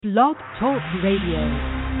Blog Talk Radio.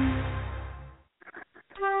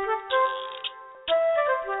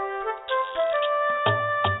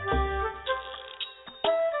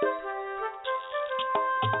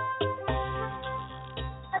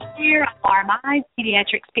 Here, Laura Mize,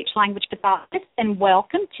 pediatric speech-language pathologist, and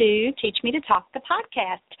welcome to Teach Me to Talk, the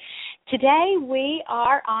podcast. Today we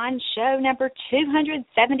are on show number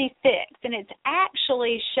 276, and it's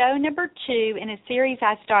actually show number 2 in a series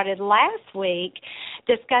I started last week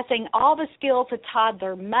discussing all the skills a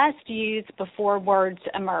toddler must use before words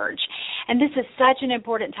emerge. And this is such an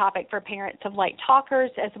important topic for parents of late talkers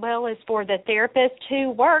as well as for the therapists who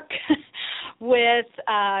work with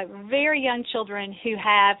very young children who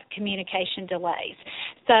have communication delays.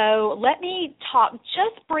 So let me talk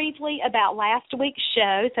just briefly about last week's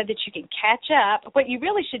show so that you can catch up. What you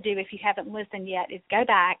really should do if you haven't listened yet is go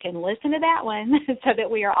back and listen to that one so that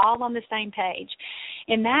we are all on the same page.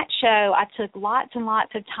 In that show, I took lots and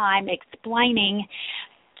lots of time explaining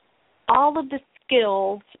all of the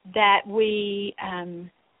skills that we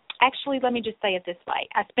actually, let me just say it this way.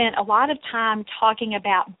 I spent a lot of time talking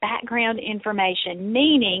about background information,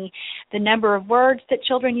 meaning the number of words that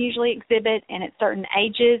children usually exhibit and at certain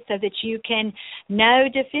ages so that you can know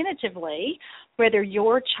definitively whether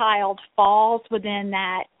your child falls within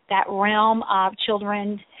that realm of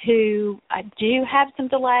children who do have some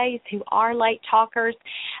delays, who are late talkers.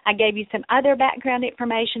 I gave you some other background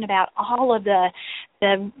information about all of the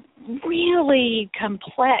really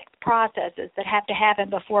complex processes that have to happen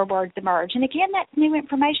before words emerge. And again, that's new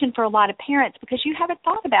information for a lot of parents because you haven't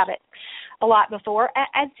thought about it a lot before,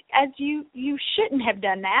 as you shouldn't have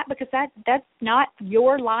done that because that's not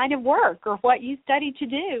your line of work or what you studied to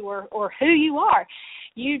do or who you are.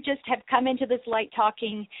 You just have come into this late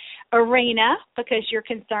talking arena because you're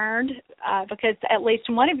concerned because at least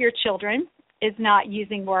one of your children is not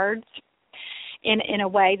using words in a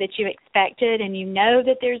way that you expected, and you know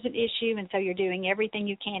that there's an issue, and so you're doing everything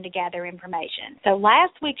you can to gather information. So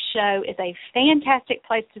last week's show is a fantastic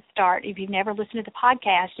place to start if you've never listened to the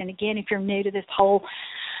podcast, and again, if you're new to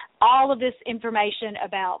all of this information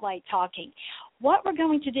about late talking. What we're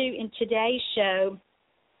going to do in today's show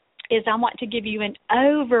is I want to give you an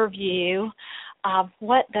overview of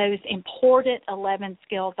what those important 11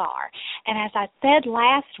 skills are. And as I said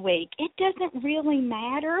last week, it doesn't really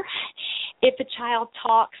matter if a child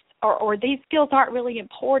talks or these skills aren't really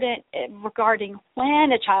important regarding when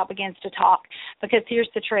a child begins to talk, because here's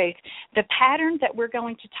the truth. The patterns that we're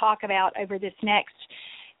going to talk about over this next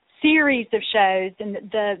series of shows and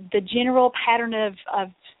the general pattern of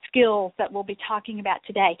skills that we'll be talking about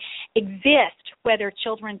today exist whether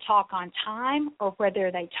children talk on time or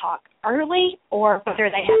whether they talk early or whether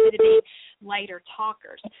they happen to be later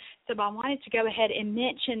talkers. So I wanted to go ahead and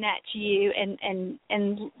mention that to you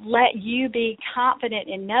and let you be confident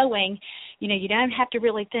in knowing, you don't have to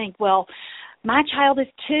really think, well, my child is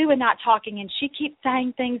 2 and not talking, and she keeps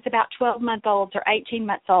saying things about 12-month-olds or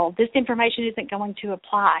 18-month-olds. This information isn't going to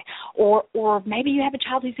apply. Or maybe you have a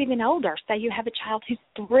child who's even older. Say you have a child who's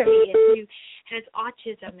 3 and who has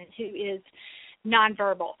autism and who is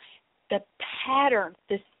nonverbal. The pattern,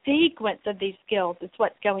 the sequence of these skills is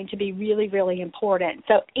what's going to be really, really important.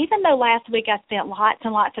 So even though last week I spent lots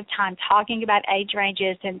and lots of time talking about age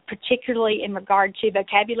ranges and particularly in regard to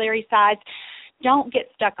vocabulary size, don't get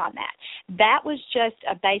stuck on that. That was just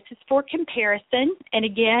a basis for comparison. And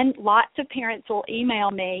again, lots of parents will email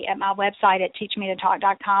me at my website at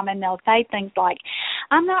teachmetotalk.com, and they'll say things like,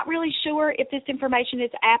 I'm not really sure if this information is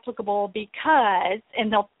applicable because,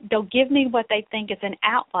 and they'll give me what they think is an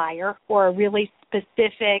outlier or a really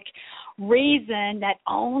specific reason that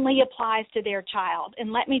only applies to their child.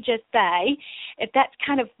 And let me just say, if that's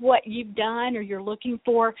kind of what you've done or you're looking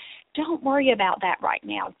for, don't worry about that right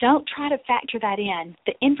now. Don't try to factor that in.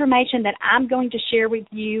 The information that I'm going to share with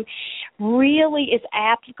you really is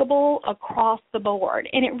applicable across the board,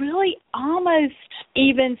 and it really almost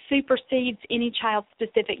even supersedes any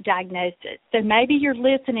child-specific diagnosis. So maybe you're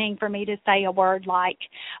listening for me to say a word like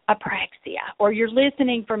apraxia, or you're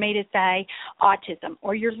listening for me to say autism,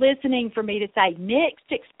 or you're listening for me to say mixed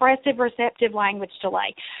expressive receptive language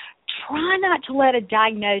delay. Try not to let a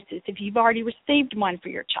diagnosis, if you've already received one for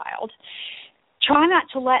your child, try not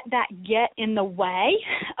to let that get in the way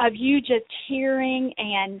of you just hearing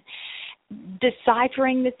and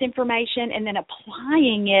deciphering this information and then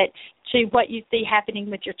applying it to what you see happening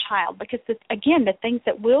with your child. Because, again, the things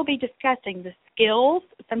that we'll be discussing, the skills,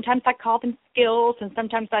 sometimes I call them skills and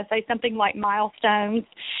sometimes I say something like milestones,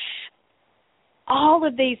 all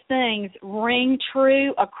of these things ring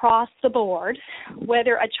true across the board,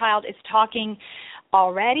 whether a child is talking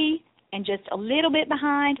already and just a little bit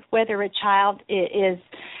behind, whether a child is,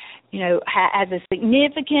 has a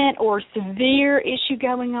significant or severe issue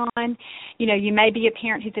going on. You may be a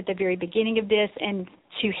parent who's at the very beginning of this, and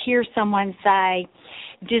to hear someone say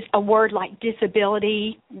a word like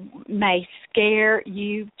disability may scare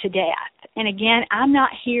you to death. And again, I'm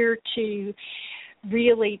not here to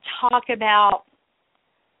really talk about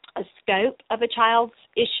a scope of a child's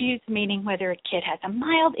issues, meaning whether a kid has a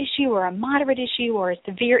mild issue or a moderate issue or a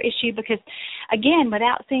severe issue, because, again,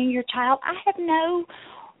 without seeing your child, I have no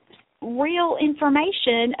real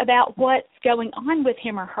information about what's going on with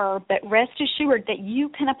him or her, but rest assured that you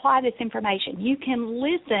can apply this information. You can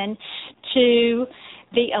listen to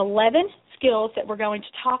the 11 skills that we're going to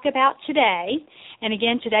talk about today. And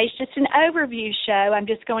again, today's just an overview show. I'm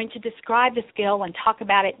just going to describe the skill and talk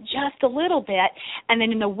about it just a little bit. And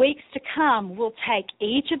then in the weeks to come, we'll take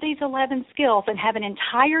each of these 11 skills and have an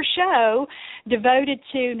entire show devoted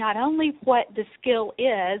to not only what the skill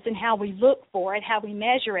is and how we look for it, how we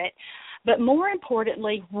measure it, but more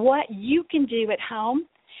importantly, what you can do at home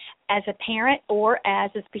as a parent or as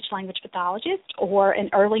a speech-language pathologist or an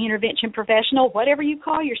early intervention professional, whatever you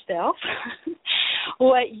call yourself,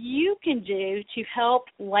 what you can do to help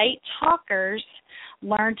late talkers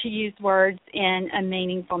learn to use words in a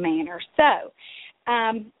meaningful manner. So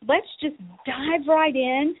let's just dive right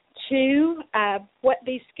in to what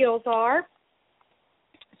these skills are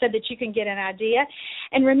so that you can get an idea.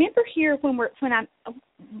 And remember here when I'm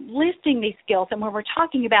listing these skills and when we're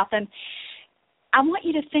talking about them, I want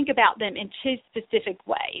you to think about them in two specific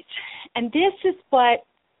ways. And this is what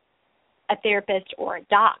a therapist or a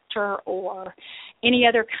doctor or any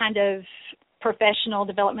other kind of professional,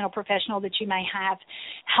 developmental professional that you may have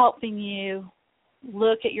helping you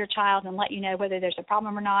look at your child and let you know whether there's a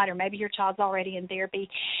problem or not, or maybe your child's already in therapy.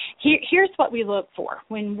 Here's what we look for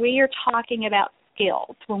when we are talking about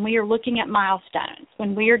skills, when we are looking at milestones,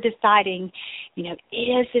 when we are deciding,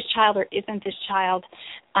 is this child or isn't this child,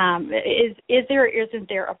 is there or isn't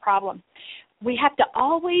there a problem? We have to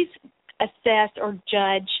always assess or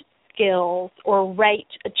judge skills or rate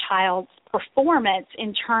a child's performance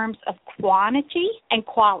in terms of quantity and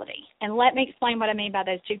quality. And let me explain what I mean by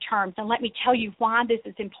those two terms, and let me tell you why this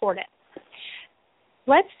is important.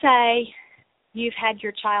 Let's say you've had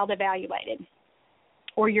your child evaluated,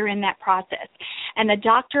 or you're in that process, and the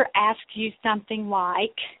doctor asks you something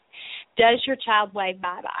like, does your child wave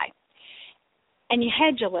bye-bye? And you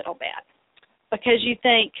hedge a little bit because you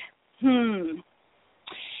think,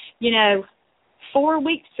 4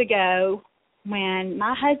 weeks ago when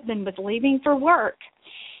my husband was leaving for work,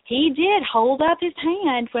 he did hold up his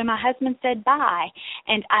hand when my husband said bye,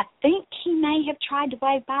 and I think he may have tried to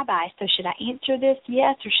wave bye-bye. So should I answer this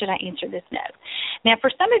yes or should I answer this no? Now,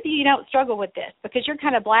 for some of you, you don't struggle with this because you're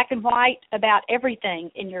kind of black and white about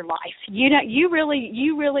everything in your life. You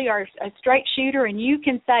really are a straight shooter, and you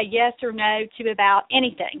can say yes or no to about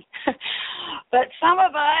anything. But some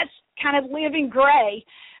of us kind of live in gray,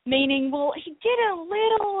 meaning, well, he did a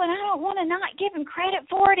little, and I don't want to not give him credit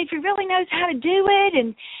for it if he really knows how to do it.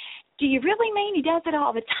 And do you really mean he does it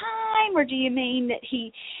all the time, or do you mean that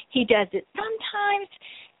he does it sometimes?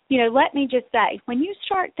 Let me just say, when you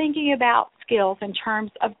start thinking about skills in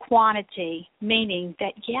terms of quantity, meaning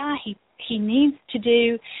that, yeah, he needs to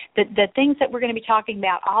do the things that we're going to be talking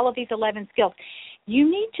about, all of these 11 skills, you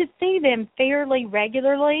need to see them fairly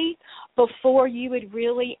regularly before you would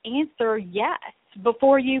really answer yes,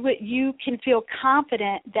 before you can feel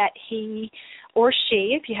confident that he or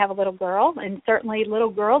she, if you have a little girl, and certainly little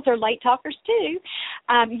girls are late talkers too,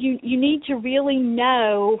 you need to really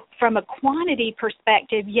know from a quantity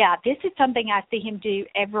perspective, yeah, this is something I see him do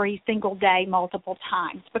every single day multiple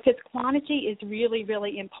times, because quantity is really,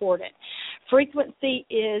 really important. Frequency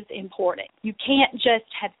is important. You can't just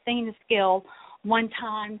have seen the skill one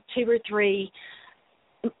time, 2 or 3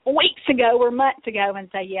 weeks ago or months ago and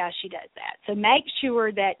say, yeah, she does that. So make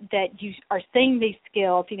sure that you are seeing these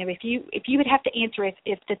skills. If you would have to answer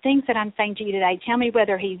if the things that I'm saying to you today, tell me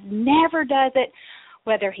whether he never does it,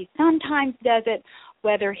 whether he sometimes does it,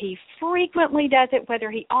 whether he frequently does it, whether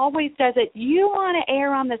he always does it. You want to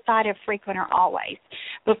err on the side of frequent or always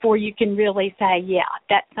before you can really say, yeah,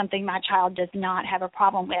 that's something my child does not have a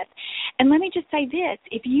problem with. And let me just say this.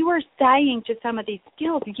 If you are saying to some of these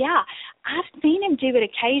skills, yeah, I've seen him do it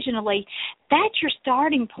occasionally, that's your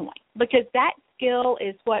starting point, because that skill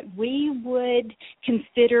is what we would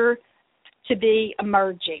consider to be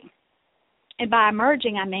emerging. And by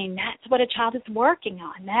emerging, I mean that's what a child is working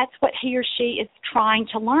on. That's what he or she is trying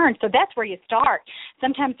to learn. So that's where you start.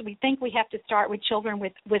 Sometimes we think we have to start with children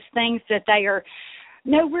with things that they are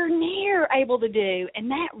nowhere near able to do.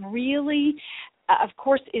 And that really of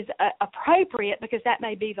course, is appropriate because that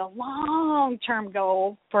may be the long-term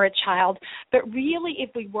goal for a child. But really, if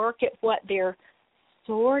we work at what they're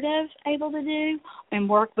sort of able to do and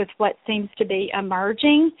work with what seems to be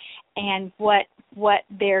emerging and what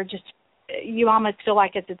they're just, you almost feel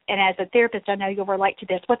like, and as a therapist, I know you'll relate to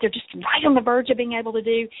this, what they're just right on the verge of being able to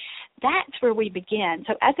do, that's where we begin.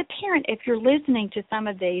 So as a parent, if you're listening to some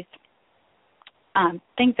of these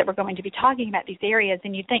things that we're going to be talking about, these areas,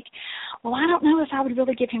 and you think, well, I don't know if I would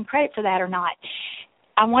really give him credit for that or not,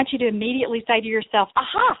 I want you to immediately say to yourself,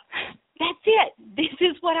 aha, that's it. This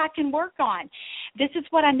is what I can work on. This is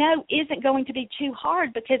what I know isn't going to be too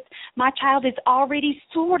hard because my child is already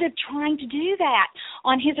sort of trying to do that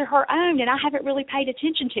on his or her own, and I haven't really paid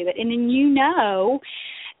attention to it. And then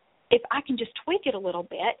if I can just tweak it a little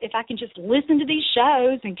bit, if I can just listen to these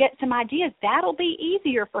shows and get some ideas, that'll be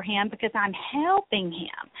easier for him because I'm helping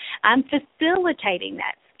him. I'm facilitating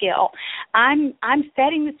that skill. I'm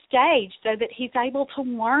setting the stage so that he's able to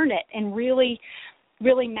learn it and really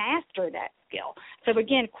master that skill. So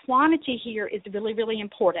again, quantity here is really, really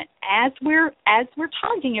important. As we're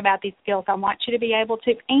talking about these skills, I want you to be able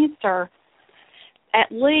to answer at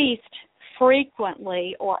least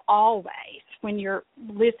frequently or always when you're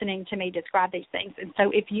listening to me describe these things. And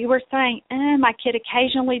so if you were saying, my kid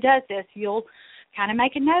occasionally does this, you'll kind of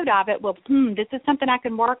make a note of it. Well, this is something I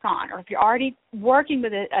can work on. Or if you're already working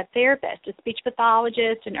with a therapist, a speech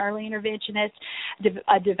pathologist, an early interventionist,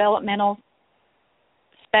 a developmental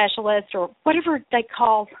specialist, or whatever they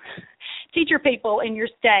call teacher people in your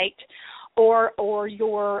state, or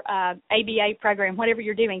your ABA program, whatever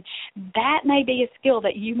you're doing, that may be a skill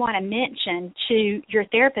that you want to mention to your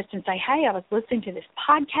therapist and say, hey, I was listening to this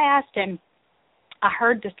podcast and I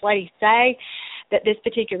heard this lady say that this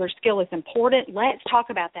particular skill is important. Let's talk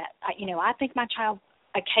about that. I think my child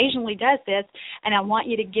occasionally does this, and I want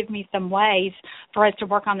you to give me some ways for us to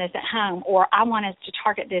work on this at home, or I want us to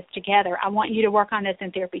target this together. I want you to work on this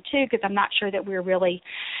in therapy too, because I'm not sure that we're really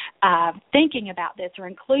thinking about this or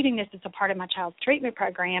including this as a part of my child's treatment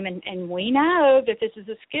program, and we know that this is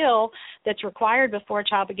a skill that's required before a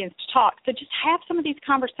child begins to talk. So just have some of these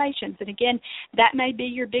conversations, and again, that may be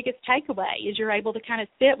your biggest takeaway, is you're able to kind of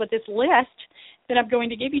sit with this list that I'm going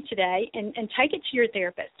to give you today and take it to your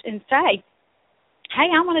therapist and say, hey,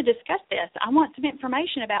 I want to discuss this. I want some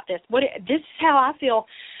information about this. This is how I feel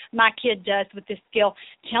my kid does with this skill.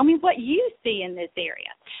 Tell me what you see in this area,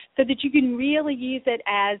 so that you can really use it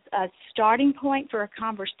as a starting point for a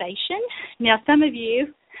conversation. Now, some of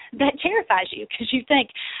you, that terrifies you because you think,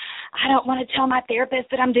 I don't want to tell my therapist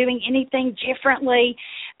that I'm doing anything differently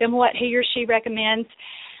than what he or she recommends.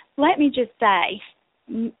 Let me just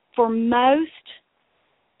say, for most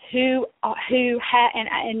who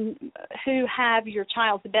have your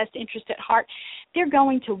child's best interest at heart, they're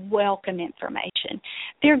going to welcome information.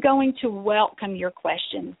 They're going to welcome your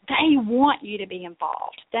questions. They want you to be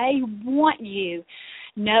involved. They want you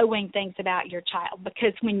knowing things about your child,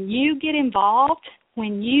 because when you get involved,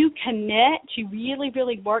 when you commit to really,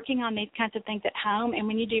 really working on these kinds of things at home, and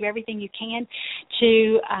when you do everything you can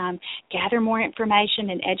to gather more information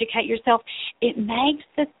and educate yourself, it makes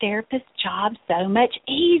the therapist's job so much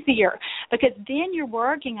easier, because then you're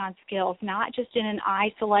working on skills not just in an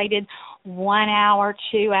isolated 1 hour,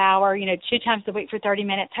 2 hour, 2 times a week for 30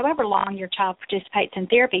 minutes, however long your child participates in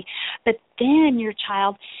therapy, but then your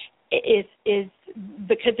child is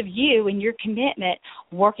because of you and your commitment,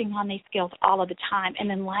 working on these skills all of the time. And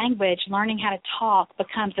then language, learning how to talk,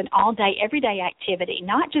 becomes an all-day, everyday activity,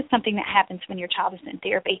 not just something that happens when your child is in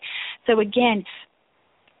therapy. So again,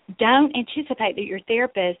 don't anticipate that your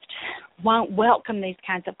therapist won't welcome these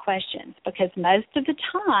kinds of questions, because most of the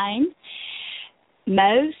time,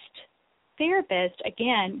 most therapists,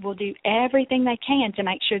 again, will do everything they can to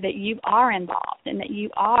make sure that you are involved and that you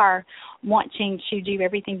are wanting to do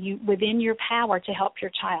everything within your power to help your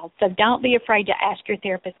child. So don't be afraid to ask your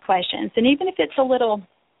therapist questions. And even if it's a little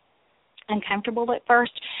uncomfortable at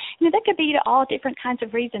first, that could be to all different kinds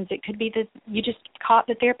of reasons. It could be that you just caught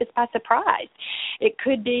the therapist by surprise. It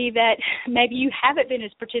could be that maybe you haven't been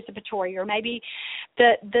as participatory, or maybe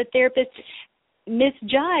the therapist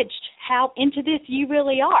misjudged how into this you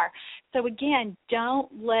really are. So again, don't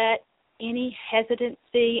let any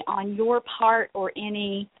hesitancy on your part or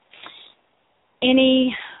any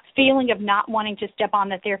feeling of not wanting to step on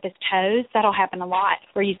the therapist's toes. That'll happen a lot,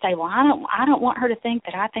 where you say, well, I don't want her to think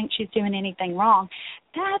that I think she's doing anything wrong.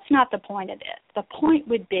 That's not the point of this. The point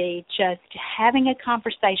would be just having a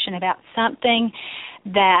conversation about something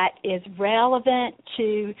that is relevant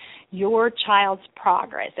to your child's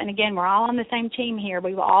progress. And again, we're all on the same team here.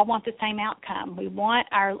 We all want the same outcome. We want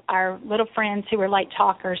our little friends who are late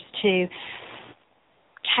talkers to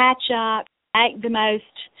catch up, make the most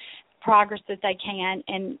progress that they can,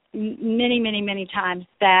 and many, many, many times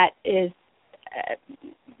that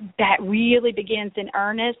really begins in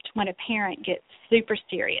earnest when a parent gets super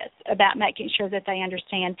serious about making sure that they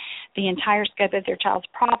understand the entire scope of their child's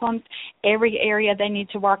problems, every area they need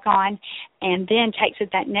to work on, and then takes it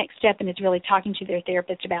that next step and is really talking to their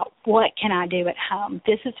therapist about what can I do at home.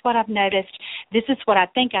 This is what I've noticed. This is what I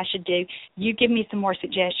think I should do. You give me some more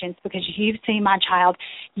suggestions because you've seen my child.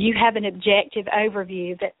 You have an objective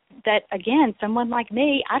overview that again, someone like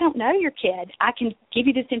me, I don't know your kid. I can give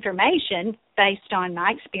you this information based on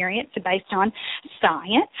my experience, based on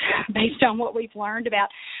science, based on what we've learned about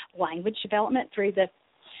language development through the,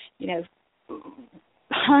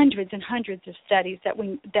 hundreds and hundreds of studies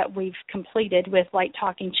that we've completed with late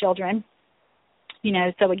talking children.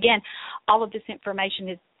 So again, all of this information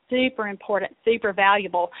is super important, super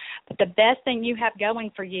valuable. But the best thing you have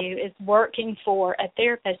going for you is working for a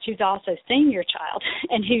therapist who's also seen your child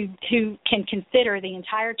and who can consider the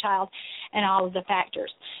entire child and all of the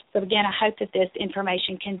factors. So again, I hope that this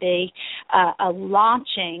information can be a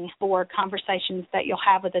launching for conversations that you'll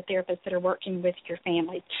have with the therapists that are working with your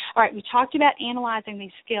families. All right, we talked about analyzing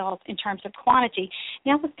these skills in terms of quantity.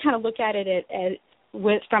 Now let's kind of look at it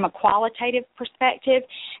from a qualitative perspective.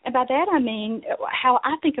 And by that I mean how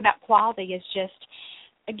I think about quality is just,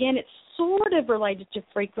 again, it's sort of related to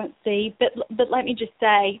frequency, but let me just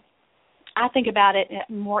say I think about it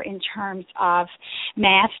more in terms of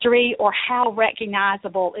mastery or how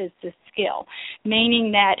recognizable is the skill,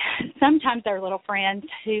 meaning that sometimes our little friends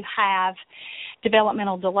who have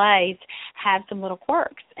developmental delays have some little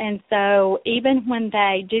quirks. And so even when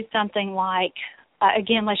they do something like,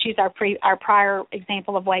 again, let's use our prior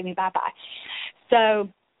example of waving bye-bye. So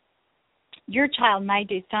your child may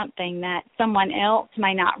do something that someone else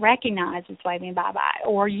may not recognize as waving bye-bye,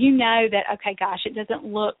 or that, okay, gosh, it doesn't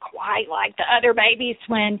look quite like the other babies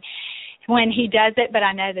when he does it, but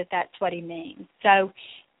I know that that's what he means. So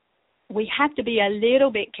we have to be a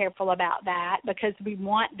little bit careful about that because we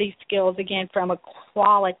want these skills, again, from a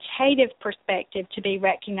qualitative perspective to be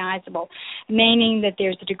recognizable, meaning that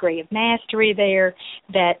there's a degree of mastery there,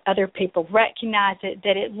 that other people recognize it,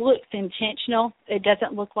 that it looks intentional. It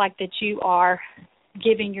doesn't look like that you are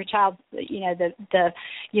giving your child, you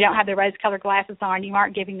don't have the rose-colored glasses on. You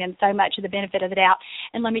aren't giving them so much of the benefit of the doubt.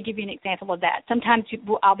 And let me give you an example of that. Sometimes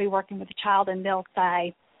I'll be working with a child and they'll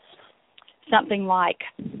say something like,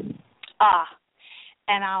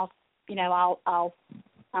 and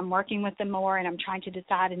I'm working with them more and I'm trying to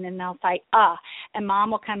decide, and then they'll say, and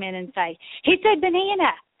mom will come in and say, he said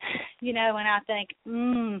banana, and I think,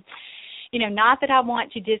 not that I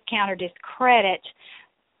want to discount or discredit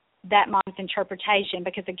that mom's interpretation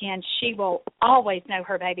because, again, she will always know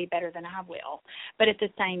her baby better than I will. But at the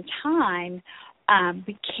same time,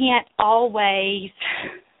 we can't always,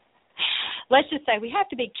 let's just say we have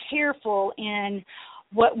to be careful in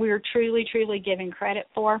what we're truly, truly giving credit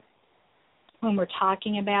for when we're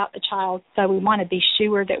talking about the child. So we want to be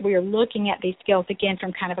sure that we are looking at these skills, again,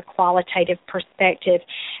 from kind of a qualitative perspective,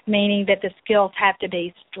 meaning that the skills have to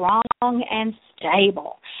be strong and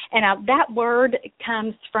stable. And that word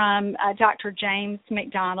comes from Dr. James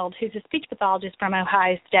McDonald, who's a speech pathologist from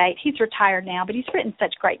Ohio State. He's retired now, but he's written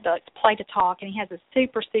such great books, Play to Talk, and he has a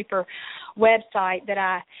super, super website that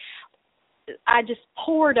I just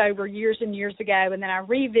poured over years and years ago, and then I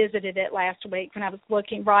revisited it last week when I was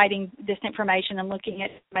writing this information and looking at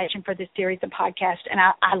information for this series of podcasts, and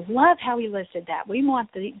I love how he listed that. We want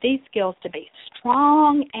these skills to be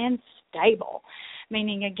strong and stable,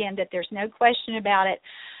 meaning, again, that there's no question about it,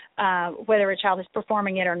 whether a child is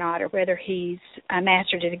performing it or not, or whether he's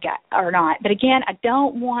mastered it or not. But again, I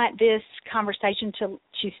don't want this conversation to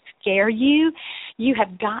scare you. You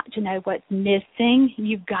have got to know what's missing.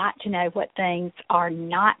 You've got to know what things are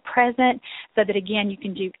not present so that, again, you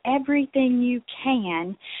can do everything you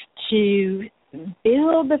can to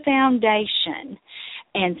build the foundation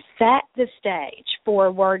and set the stage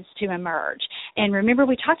for words to emerge. And remember,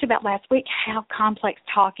 we talked about last week how complex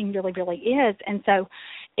talking really, really is. And so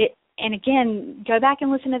and again, go back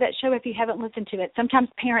and listen to that show if you haven't listened to it. Sometimes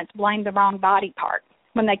parents blame the wrong body part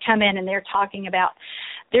when they come in and they're talking about,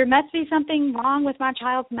 there must be something wrong with my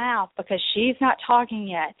child's mouth because she's not talking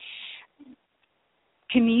yet.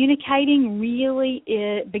 Communicating really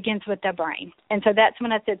begins with the brain. And so that's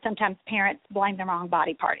when I said sometimes parents blame the wrong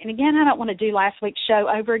body part. And again, I don't want to do last week's show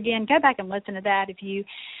over again. Go back and listen to that if you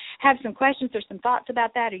have some questions or some thoughts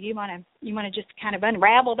about that, or you want to just kind of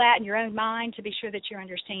unravel that in your own mind to be sure that you're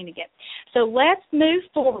understanding it. So let's move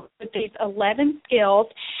forward with these 11 skills.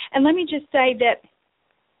 And let me just say that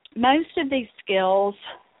most of these skills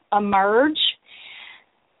emerge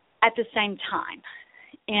at the same time.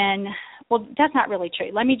 And, well, that's not really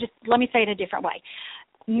true. Let me say it a different way.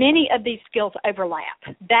 Many of these skills overlap.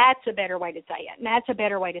 That's a better way to say it, and that's a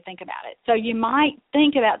better way to think about it. So you might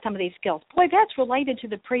think about some of these skills. Boy, that's related to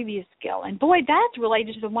the previous skill, and boy, that's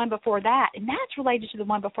related to the one before that, and that's related to the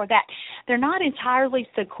one before that. They're not entirely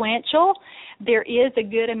sequential. There is a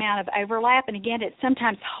good amount of overlap, and again, it's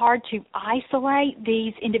sometimes hard to isolate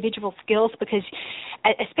these individual skills because,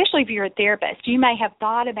 especially if you're a therapist, you may have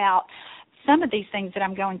thought about some of these things that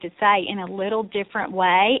I'm going to say in a little different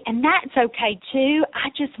way, and that's okay too. I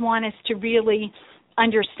just want us to really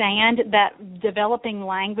understand that developing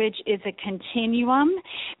language is a continuum,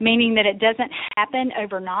 meaning that it doesn't happen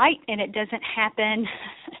overnight and it doesn't happen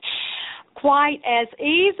quite as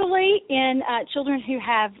easily in children who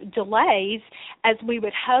have delays as we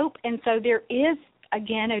would hope, and so there is,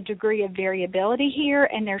 again, a degree of variability here,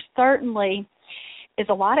 and there certainly is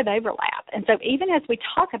a lot of overlap. And so even as we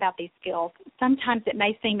talk about these skills, sometimes it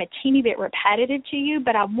may seem a teeny bit repetitive to you,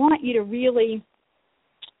 but I want you to really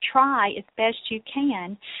try as best you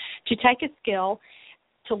can to take a skill,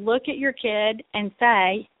 to look at your kid and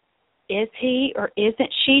say, is he or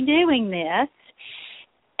isn't she doing this?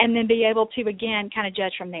 And then be able to, again, kind of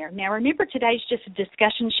judge from there. Now, remember, today's just a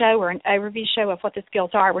discussion show or an overview show of what the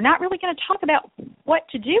skills are. We're not really going to talk about what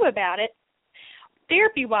to do about it.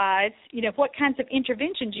 Therapy-wise, what kinds of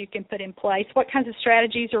interventions you can put in place, what kinds of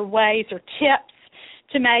strategies or ways or tips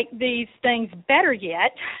to make these things better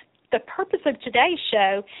yet. The purpose of today's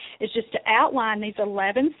show is just to outline these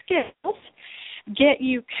 11 skills, get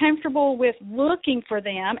you comfortable with looking for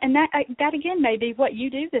them, and that again, may be what you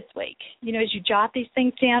do this week, as you jot these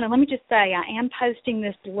things down. And let me just say, I am posting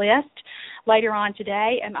this list later on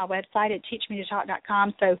today at my website at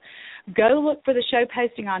teachmetotalk.com, so go look for the show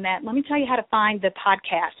posting on that. Let me tell you how to find the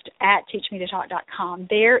podcast at teachmetotalk.com.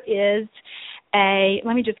 There is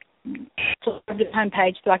let me just flip to the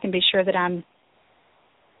homepage so I can be sure that I'm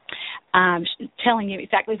telling you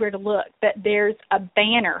exactly where to look, but there's a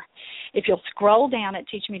banner. If you'll scroll down at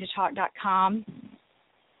teachmetotalk.com,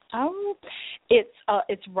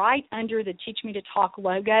 it's right under the Teach Me to Talk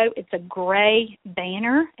logo. It's a gray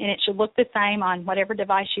banner, and it should look the same on whatever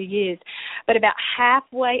device you use. But about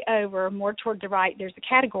halfway over, more toward the right, there's a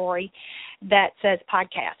category that says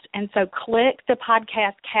podcast. And so click the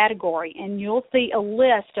podcast category, and you'll see a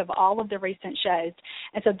list of all of the recent shows.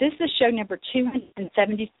 And so this is show number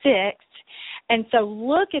 276. And so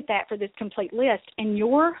look at that for this complete list. And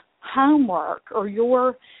your homework or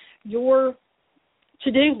your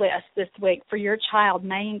to-do list this week for your child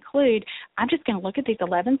may include, I'm just going to look at these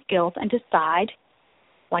 11 skills and decide,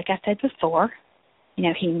 like I said before,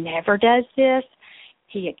 he never does this.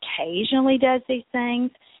 He occasionally does these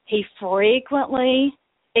things. He frequently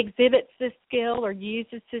exhibits this skill or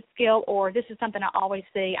uses this skill, or this is something I always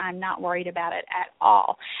see, I'm not worried about it at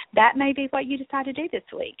all. That may be what you decide to do this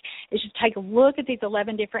week, is just take a look at these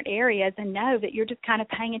 11 different areas and know that you're just kind of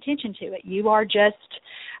paying attention to it. You are just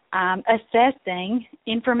assessing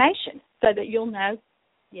information so that you'll know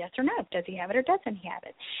yes or no. Does he have it or doesn't he have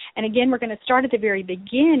it? And again, we're going to start at the very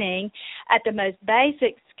beginning at the most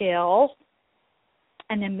basic skill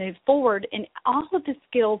and then move forward. And all of the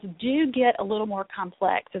skills do get a little more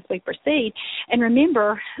complex as we proceed. And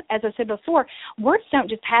remember, as I said before, words don't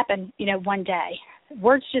just happen, one day.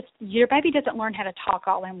 Your baby doesn't learn how to talk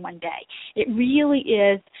all in one day. It really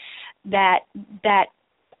is that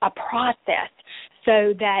a process,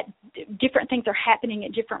 so that different things are happening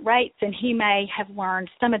at different rates, and he may have learned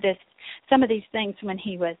some of these things when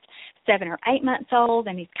he was 7 or 8 months old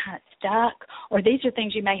and he's kind of stuck, or these are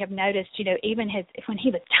things you may have noticed, even when he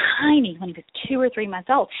was tiny, when he was 2 or 3 months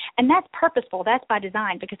old. And that's purposeful. That's by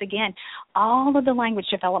design, because, again, all of the language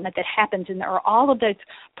development that happens or all of those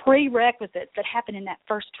prerequisites that happen in that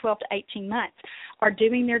first 12 to 18 months are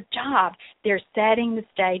doing their job. They're setting the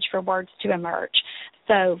stage for words to emerge.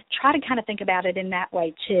 So try to kind of think about it in that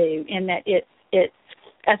way, too, in that it's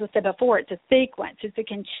as I said before, it's a sequence. It's a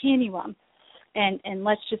continuum. And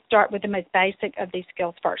let's just start with the most basic of these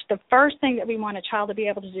skills first. The first thing that we want a child to be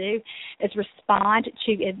able to do is respond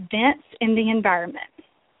to events in the environment.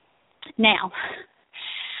 Now,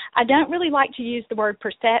 I don't really like to use the word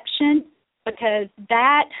perception, because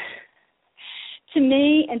that, to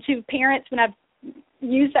me and to parents, when I've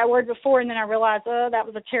used that word before and then I realized, that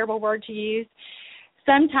was a terrible word to use,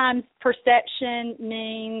 sometimes perception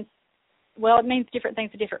means, it means different things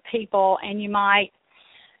to different people, and you might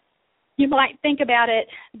think about it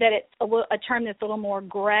that it's a term that's a little more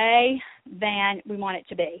gray than we want it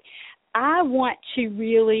to be. I want to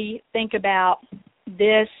really think about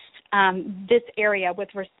this area with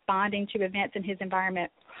responding to events in his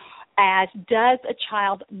environment as, does a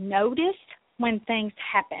child notice when things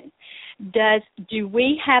happen? Do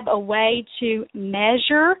we have a way to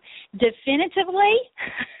measure definitively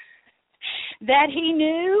that he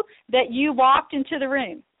knew that you walked into the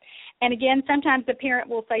room? And again, sometimes the parent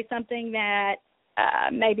will say something that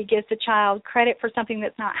maybe gives the child credit for something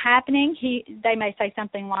that's not happening. They may say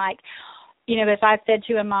something like, if I said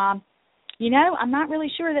to a mom, I'm not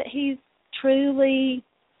really sure that he's truly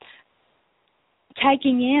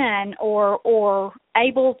taking in or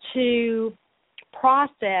able to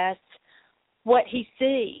process what he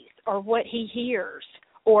sees or what he hears,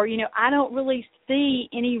 or, I don't really see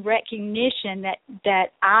any recognition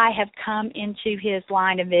that I have come into his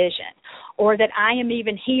line of vision, or that I am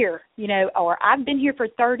even here, or I've been here for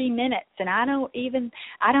 30 minutes and I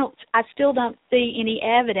still don't see any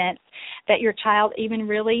evidence that your child even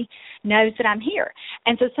really knows that I'm here.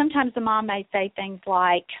 And so sometimes the mom may say things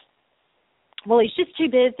like, well, he's just too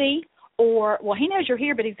busy, or, well, he knows you're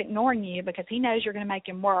here, but he's ignoring you because he knows you're going to make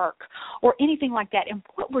him work, or anything like that. And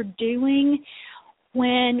what we're doing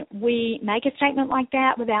when we make a statement like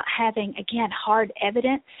that without having, again, hard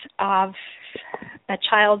evidence of a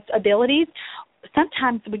child's abilities,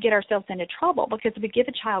 sometimes we get ourselves into trouble because we give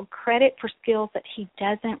a child credit for skills that he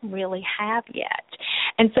doesn't really have yet.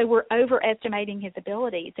 And so we're overestimating his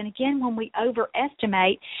abilities. And again, when we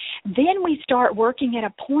overestimate, then we start working at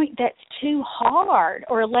a point that's too hard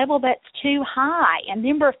or a level that's too high. And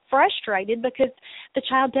then we're frustrated because the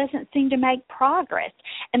child doesn't seem to make progress.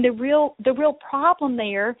 And the real problem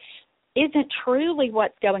there isn't truly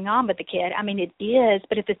what's going on with the kid. I mean, it is,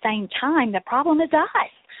 but at the same time, the problem is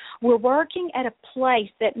us. We're working at a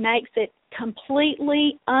place that makes it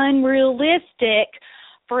completely unrealistic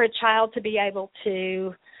for a child to be able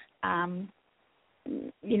to, to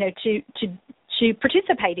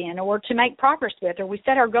participate in or to make progress with, or we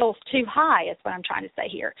set our goals too high, is what I'm trying to say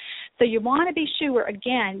here. So you want to be sure,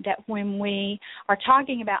 again, that when we are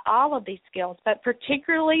talking about all of these skills, but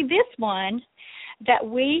particularly this one, that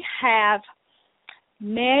we have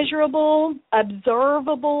measurable,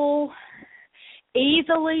 observable,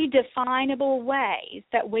 easily definable ways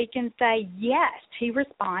that we can say, yes, he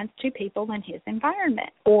responds to people in his environment,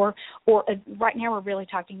 or right now we're really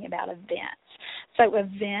talking about events. So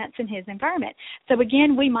events in his environment. So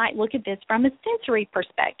again, we might look at this from a sensory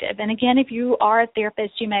perspective. And again, if you are a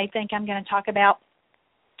therapist, you may think I'm going to talk about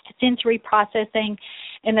sensory processing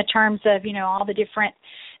in the terms of, all the different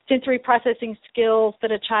sensory processing skills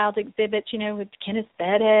that a child exhibits, with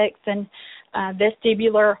kinesthetics and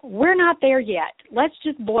vestibular. We're not there yet. Let's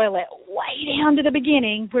just boil it way down to the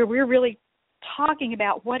beginning, where we're really talking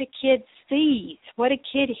about what a kid sees, what a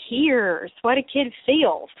kid hears, what a kid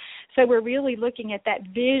feels. So we're really looking at that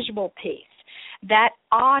visual piece, that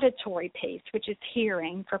auditory piece, which is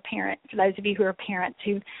hearing for parents, for those of you who are parents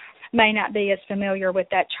who may not be as familiar with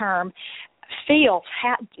that term. Feel,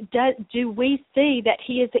 do we see that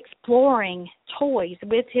he is exploring toys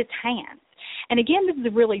with his hands? And again, this is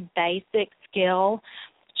a really basic skill.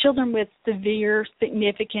 Children with severe,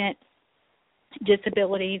 significant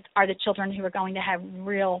disabilities are the children who are going to have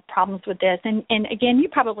real problems with this. And again, you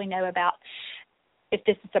probably know about if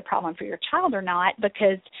this is a problem for your child or not,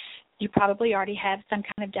 because you probably already have some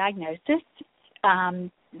kind of diagnosis.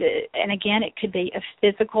 And again, it could be a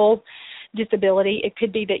physical disability. It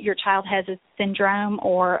could be that your child has a syndrome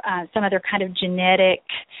or some other kind of genetic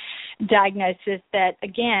diagnosis that,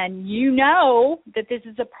 again, that this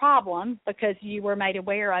is a problem because you were made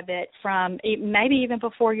aware of it from maybe even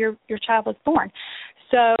before your child was born.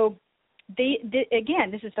 So, again,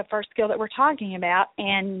 this is the first skill that we're talking about,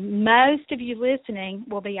 and most of you listening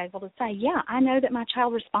will be able to say, yeah, I know that my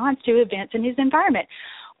child responds to events in his environment.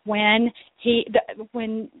 When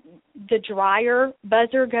the dryer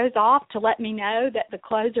buzzer goes off to let me know that the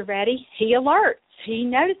clothes are ready, he alerts. He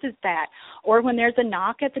notices that. Or when there's a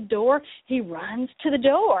knock at the door, he runs to the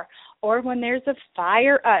door. Or when there's a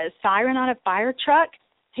siren on a fire truck,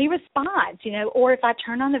 he responds, Or if I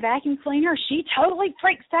turn on the vacuum cleaner, she totally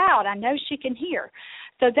freaks out. I know she can hear.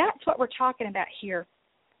 So that's what we're talking about here.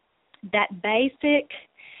 That basic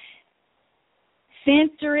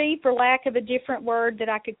sensory, for lack of a different word that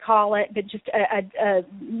I could call it, but just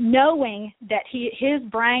knowing that his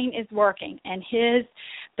brain is working, and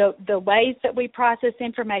the ways that we process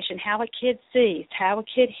information, how a kid sees, how a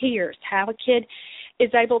kid hears, how a kid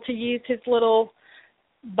is able to use his little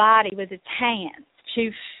body with his hands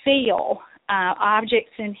to feel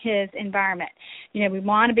objects in his environment. We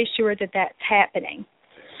want to be sure that that's happening.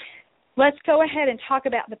 Let's go ahead and talk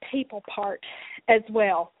about the people part as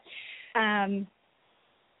well.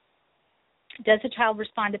 Does a child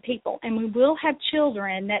respond to people? And we will have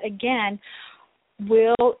children that, again,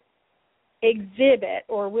 will exhibit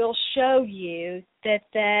or will show you that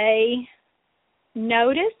they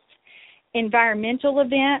notice environmental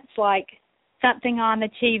events like something on the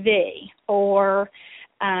TV or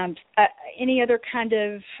any other kind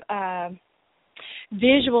of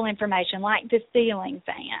visual information like the ceiling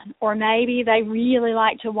fan, or maybe they really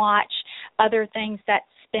like to watch other things that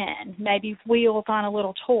spin, maybe wheels on a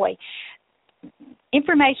little toy.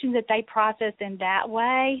 Information that they process in that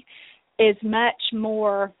way is much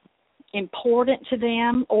more important to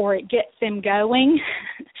them, or it gets them going,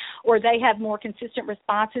 or they have more consistent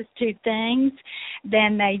responses to things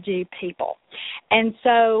than they do people. And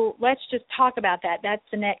so let's just talk about that. That's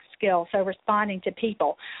the next skill, so responding to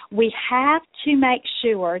people. We have to make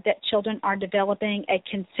sure that children are developing a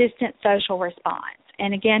consistent social response.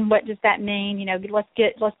 And again, what does that mean? You know,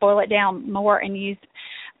 let's boil it down more and use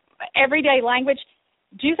everyday language.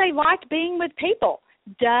 Do they like being with people?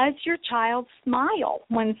 Does your child smile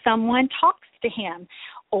when someone talks to him?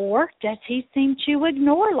 Or does he seem to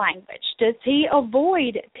ignore language? Does he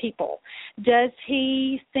avoid people? Does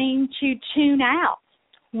he seem to tune out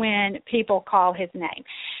when people call his name?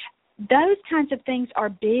 Those kinds of things are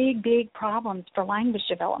big, big problems for language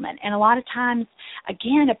development. And a lot of times,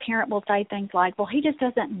 again, a parent will say things like, well, he just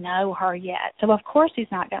doesn't know her yet, so of course he's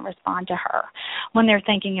not going to respond to her when they're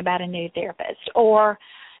thinking about a new therapist, or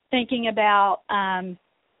thinking about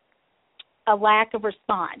a lack of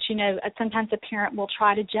response. You know, sometimes a parent will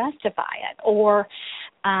try to justify it, or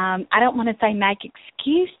I don't want to say make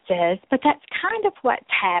excuses, but that's kind of what's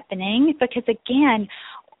happening because, again,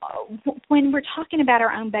 when we're talking about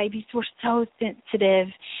our own babies, we're so sensitive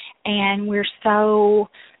and we're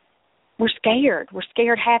scared. We're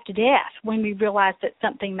scared half to death when we realize that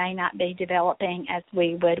something may not be developing as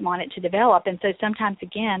we would want it to develop. And so sometimes,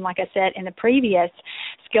 again, like I said in the previous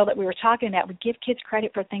skill that we were talking about, we give kids credit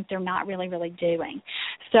for things they're not really doing.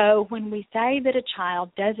 So when we say that a child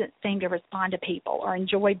doesn't seem to respond to people or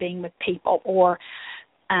enjoy being with people, or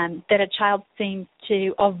that a child seems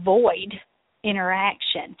to avoid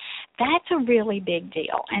interaction, that's a really big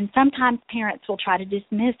deal. And sometimes parents will try to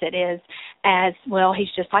dismiss it as well,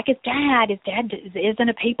 he's just like his dad. His dad isn't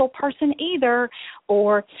a people person either,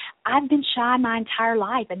 or I've been shy my entire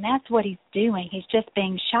life and that's what he's doing. He's just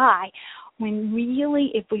being shy. When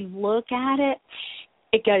really, if we look at it,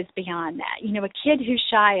 it goes beyond that. You know, a kid who's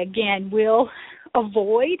shy, again, will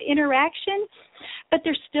avoid interaction, but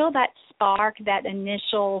there's still that spark, that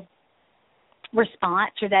initial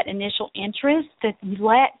response or that initial interest that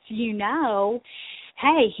lets you know,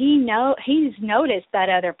 hey, he's noticed that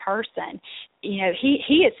other person. You know,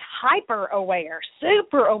 he is hyper aware,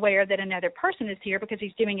 super aware that another person is here because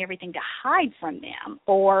he's doing everything to hide from them,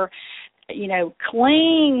 or, you know,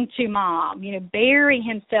 cling to mom, you know, bury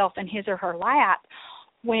himself in his or her lap,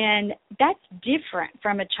 when that's different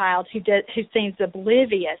from a child who seems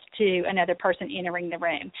oblivious to another person entering the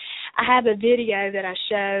room. I have a video that I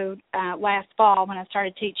showed last fall when I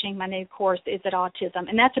started teaching my new course, Is It Autism?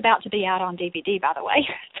 And that's about to be out on DVD, by the way.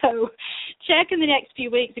 So check in the next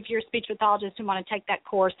few weeks if you're a speech pathologist and want to take that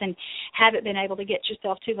course and haven't been able to get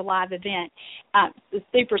yourself to the live event. It's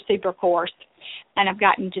a super, super course. And I've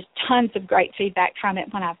gotten just tons of great feedback from it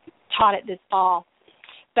when I've taught it this fall.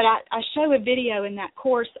 But I show a video in that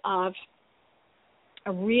course of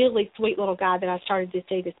a really sweet little guy that I started to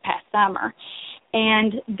see this past summer.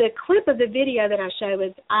 And the clip of the video that I show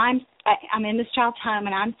is I'm in this child's home,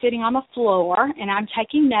 and I'm sitting on the floor, and I'm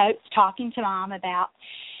taking notes, talking to mom about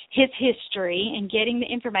his history and getting the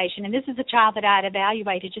information. And this is a child that I had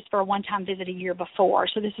evaluated just for a one-time visit a year before.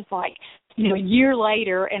 So this is like, you know, a year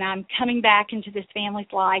later, and I'm coming back into this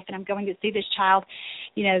family's life, and I'm going to see this child.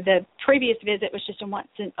 You know, the previous visit was just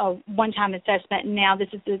a one-time assessment, and now this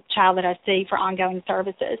is the child that I see for ongoing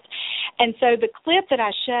services. And so the clip that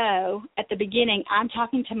I show at the beginning, I'm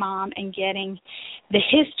talking to mom and getting the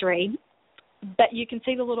history, but you can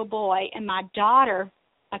see the little boy, and my daughter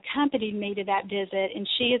accompanied me to that visit, and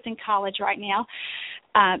she is in college right now,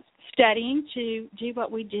 studying to do what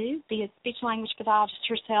we do, be a speech-language pathologist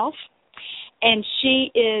herself. And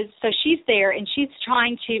she's there, and she's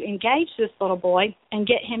trying to engage this little boy and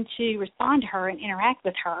get him to respond to her and interact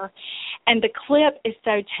with her. And the clip is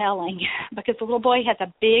so telling because the little boy has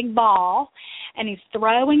a big ball, and he's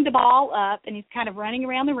throwing the ball up, and he's kind of running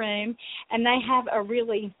around the room, and they have a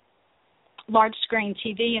really large screen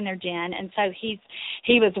TV in their den, and so he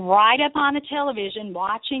was right up on the television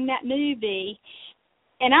watching that movie.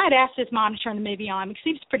 And I had asked his mom to turn the movie on because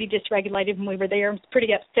he was pretty dysregulated when we were there and was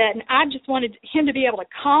pretty upset, and I just wanted him to be able to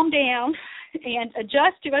calm down and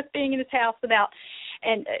adjust to us being in his house without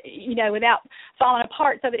and without falling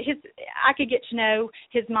apart, so that I could get to know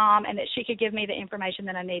his mom and that she could give me the information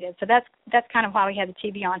that I needed. So that's kind of why we had the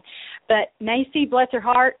TV on. But Macy, bless her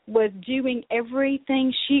heart, was doing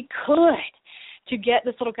everything she could to get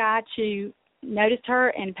this little guy to notice her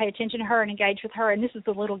and pay attention to her and engage with her. And this is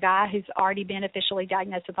the little guy who's already been officially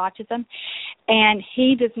diagnosed with autism. And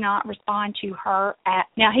he does not respond to her.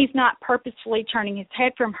 Now, he's not purposefully turning his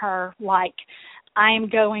head from her like I am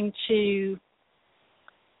going to,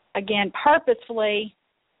 again, purposefully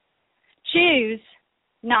choose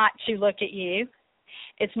not to look at you.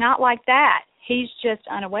 It's not like that. He's just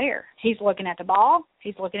unaware. He's looking at the ball.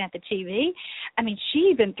 He's looking at the TV. I mean,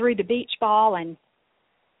 she even threw the beach ball and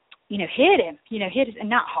hit him, and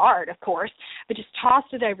not hard, of course, but just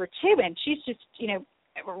tossed it over to him. She's just,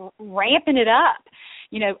 ramping it up.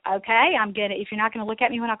 Okay, if you're not going to look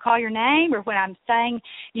at me when I call your name or when I'm saying,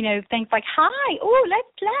 things like, hi, oh, let's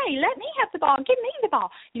play, let me have the ball, give me the ball.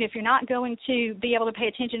 If you're not going to be able to pay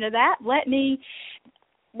attention to that, let me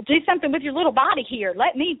do something with your little body here.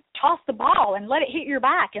 Let me toss the ball and let it hit your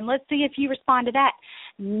back, and let's see if you respond to that.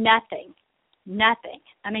 Nothing.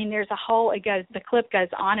 I mean, there's the clip goes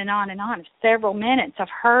on and on and on, several minutes of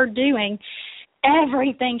her doing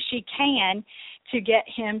everything she can to get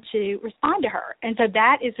him to respond to her. And so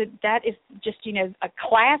that is just, a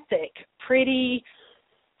classic, pretty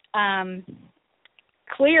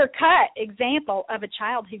clear-cut example of a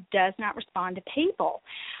child who does not respond to people.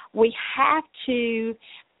 We have to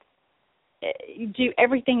do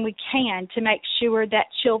everything we can to make sure that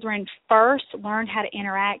children first learn how to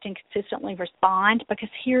interact and consistently respond, because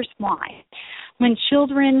here's why. When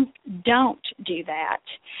children don't do that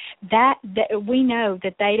we know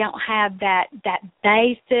that they don't have that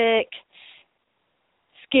basic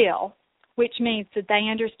skill, which means that they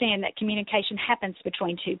understand that communication happens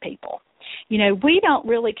between two people. We don't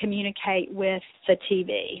really communicate with the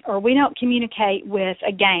TV, or we don't communicate with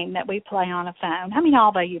a game that we play on a phone. I mean,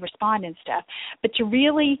 although you respond and stuff, but to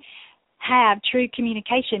really have true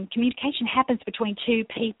communication happens between two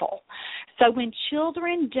people. So when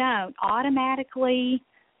children don't automatically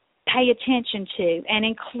pay attention to and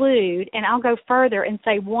include, and I'll go further and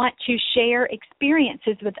say want to share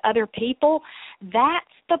experiences with other people, that's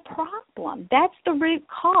the problem. That's the root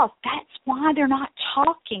cause. That's why they're not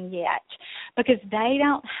talking yet, because they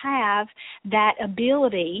don't have that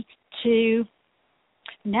ability to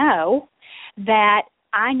know that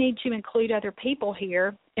I need to include other people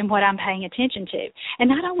here in what I'm paying attention to. And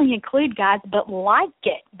not only include, guys, but like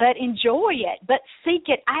it, but enjoy it, but seek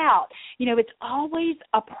it out. It's always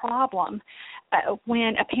a problem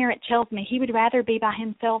when a parent tells me he would rather be by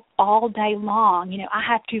himself all day long. I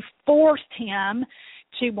have to force him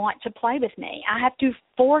to want to play with me. I have to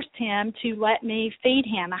force him to let me feed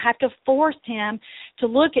him. I have to force him to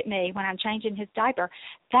look at me when I'm changing his diaper.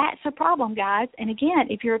 That's a problem, guys. And again,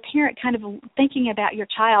 if you're a parent kind of thinking about your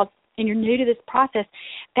child and you're new to this process,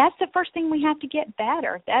 that's the first thing we have to get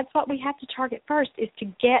better. That's what we have to target first, is to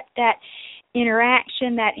get that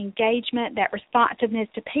interaction, that engagement, that responsiveness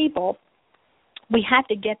to people. We have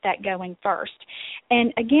to get that going first.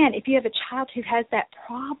 And again, if you have a child who has that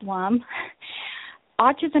problem,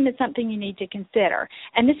 autism is something you need to consider.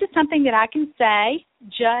 And this is something that I can say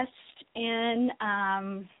just in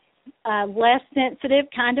a less sensitive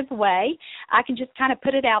kind of way. I can just kind of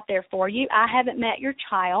put it out there for you. I haven't met your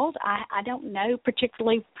child. I don't know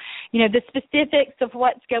particularly, the specifics of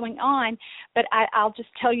what's going on, but I'll just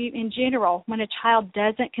tell you in general, when a child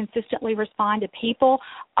doesn't consistently respond to people,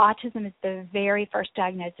 autism is the very first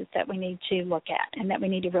diagnosis that we need to look at and that we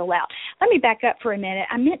need to rule out. Let me back up for a minute.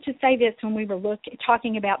 I meant to say this when we were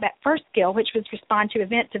talking about that first skill, which was respond to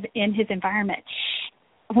events in his environment.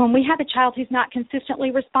 When we have a child who's not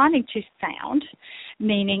consistently responding to sound,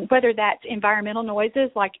 meaning whether that's environmental noises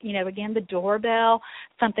like, again, the doorbell,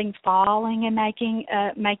 something falling and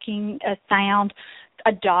making a sound,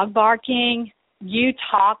 a dog barking, you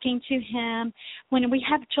talking to him. When we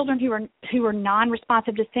have children who are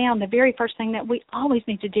non-responsive to sound, the very first thing that we always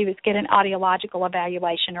need to do is get an audiological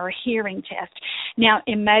evaluation or a hearing test. Now,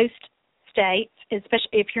 in most states,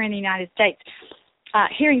 especially if you're in the United States,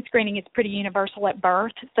 hearing screening is pretty universal at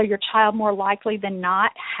birth, so your child more likely than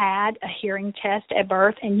not had a hearing test at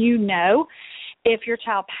birth, and if your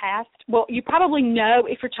child passed. Well, you probably know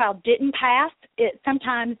if your child didn't pass.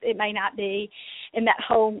 Sometimes it may not be in that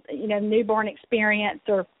whole, newborn experience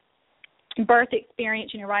or birth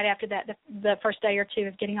experience, right after that, the first day or two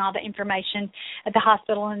of getting all the information at the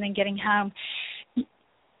hospital and then getting home.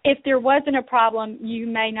 If there wasn't a problem, you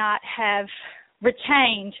may not have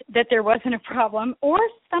retained that there wasn't a problem, or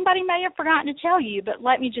somebody may have forgotten to tell you. But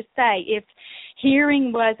let me just say, if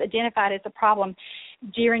hearing was identified as a problem,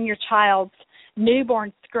 during your child's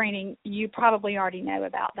newborn screening, you probably already know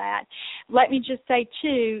about that. Let me just say,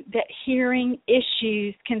 too, that hearing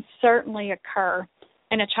issues can certainly occur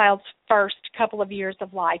in a child's first couple of years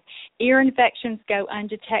of life. Ear infections go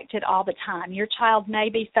undetected all the time. Your child may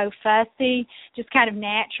be so fussy, just kind of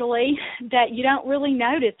naturally, that you don't really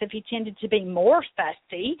notice if he tended to be more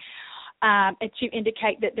fussy to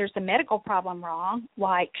indicate that there's a medical problem wrong,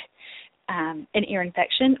 like an ear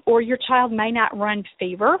infection, or your child may not run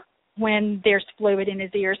fever when there's fluid in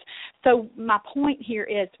his ears. So my point here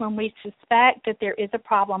is when we suspect that there is a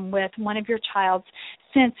problem with one of your child's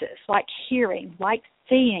senses, like hearing, like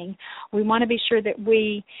seeing, we want to be sure that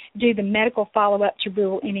we do the medical follow-up to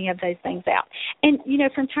rule any of those things out. And, you know,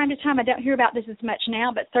 from time to time, I don't hear about this as much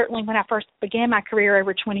now, but certainly when I first began my career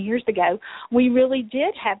over 20 years ago, we really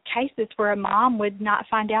did have cases where a mom would not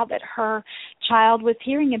find out that her child was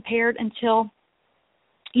hearing impaired until,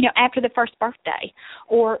 you know, after the first birthday,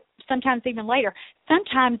 or sometimes even later.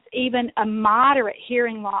 Sometimes even a moderate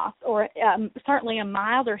hearing loss, or certainly a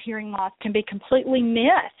milder hearing loss, can be completely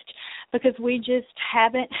missed because we just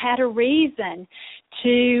haven't had a reason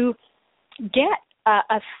to get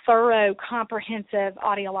a thorough, comprehensive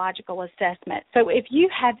audiological assessment. So if you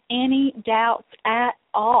have any doubts at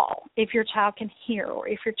all, if your child can hear, or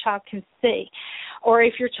if your child can see, or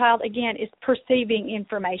if your child, again, is perceiving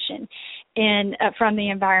information from the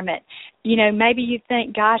environment, you know, maybe you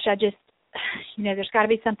think, gosh, there's got to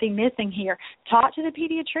be something missing here. Talk to the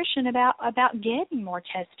pediatrician about getting more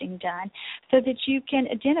testing done so that you can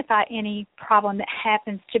identify any problem that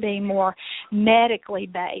happens to be more medically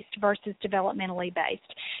based versus developmentally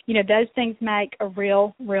based. You know, those things make a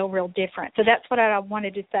real difference. So that's what I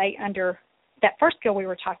wanted to say under that first skill we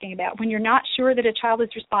were talking about. When you're not sure that a child is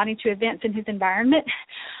responding to events in his environment,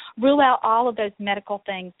 rule out all of those medical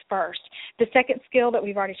things first. The second skill that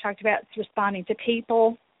we've already talked about is responding to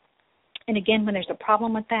people. And again, when there's a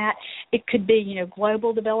problem with that, it could be, you know,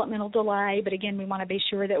 global developmental delay. But again, we want to be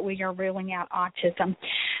sure that we are ruling out autism.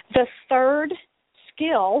 The third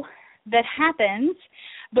skill that happens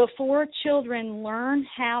before children learn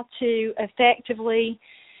how to effectively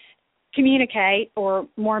communicate, or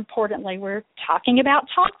more importantly, we're talking about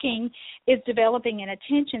talking, is developing an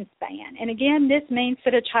attention span. And again, this means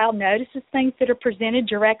that a child notices things that are presented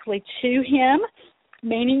directly to him,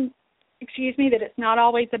 meaning, that it's not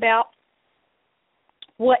always about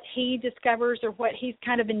what he discovers or what he's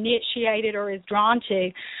kind of initiated or is drawn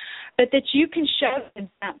to, but that you can show him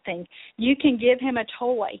something. You can give him a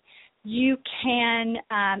toy. You can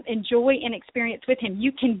enjoy an experience with him.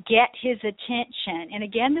 You can get his attention. And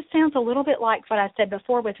again, this sounds a little bit like what I said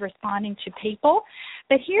before with responding to people,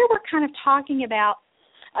 but here we're kind of talking about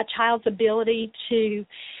a child's ability to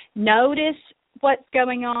notice what's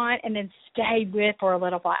going on and then stay with for a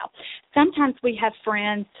little while. Sometimes we have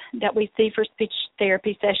friends that we see for speech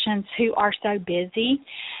therapy sessions who are so busy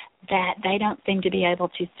that they don't seem to be able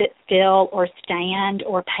to sit still or stand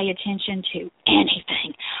or pay attention to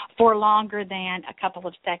anything for longer than a couple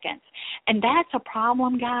of seconds. And that's a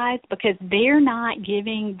problem, guys, because they're not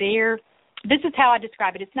giving this is how I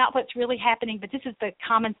describe it. It's not what's really happening, but this is the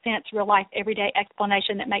common sense, real life, everyday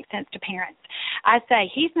explanation that makes sense to parents. I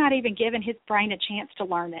say he's not even giving his brain a chance to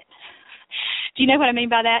learn it. Do you know what I mean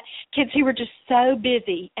by that? Kids who are just so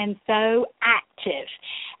busy and so active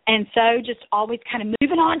and so just always kind of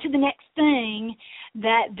moving on to the next thing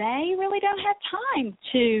that they really don't have time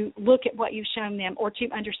to look at what you've shown them or to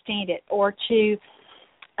understand it or to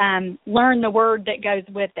learn the word that goes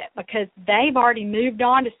with it, because they've already moved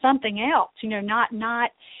on to something else. You know, not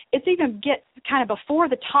it's even gets kind of before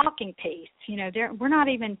the talking piece. You know, we're not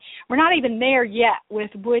even there yet with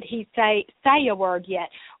would he say a word yet.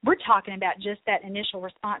 We're talking about just that initial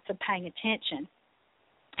response of paying attention.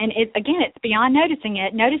 And it's beyond noticing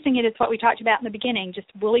it. Noticing it is what we talked about in the beginning. Just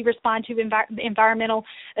will he respond to environmental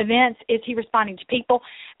events? Is he responding to people?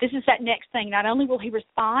 This is that next thing. Not only will he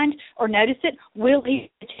respond or notice it, will he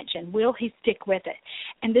pay attention? Will he stick with it?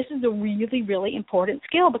 And this is a really, really important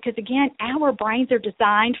skill because, again, our brains are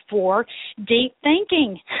designed for deep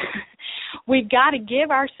thinking. We've got to give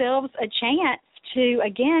ourselves a chance to,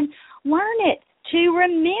 again, learn it, to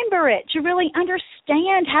remember it, to really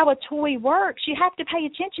understand how a toy works. You have to pay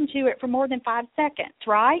attention to it for more than 5 seconds,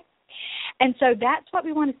 right? And so that's what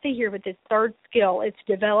we want to see here with this third skill, is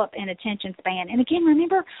to develop an attention span. And again,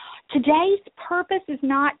 remember, today's purpose is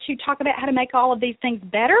not to talk about how to make all of these things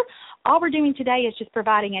better. All we're doing today is just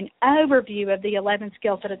providing an overview of the 11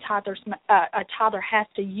 skills that a toddler has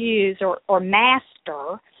to use or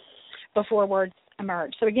master before words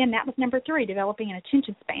emerge. So again, that was number 3, developing an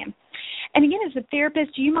attention span. And again, as a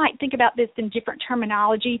therapist, you might think about this in different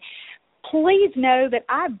terminology. please know that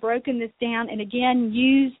I've broken this down and, again,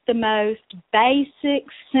 used the most basic,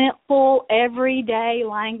 simple, everyday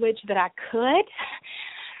language that I could.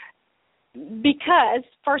 Because,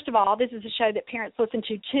 first of all, this is a show that parents listen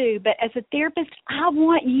to too, but as a therapist, I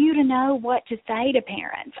want you to know what to say to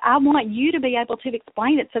parents. I want you to be able to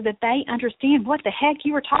explain it so that they understand what the heck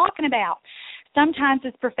you were talking about. Sometimes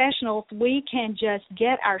as professionals, we can just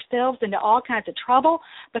get ourselves into all kinds of trouble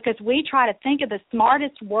because we try to think of the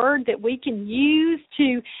smartest word that we can use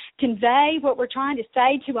to convey what we're trying to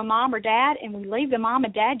say to a mom or dad, and we leave the mom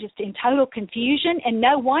and dad just in total confusion, and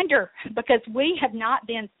no wonder, because we have not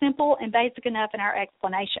been simple and basic enough in our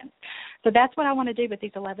explanations. So that's what I want to do with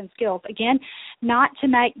these 11 skills. Again, not to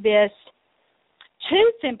make this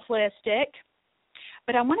too simplistic,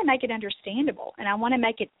 but I want to make it understandable, and I want to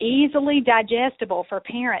make it easily digestible for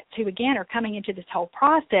parents who, again, are coming into this whole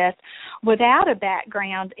process without a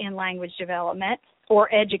background in language development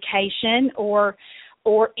or education or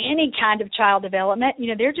any kind of child development. You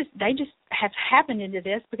know, they just have happened into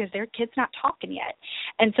this because their kid's not talking yet.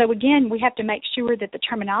 And so, again, we have to make sure that the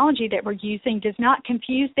terminology that we're using does not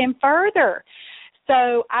confuse them further.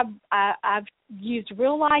 So I've used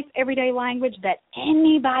real-life, everyday language that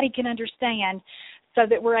anybody can understand, so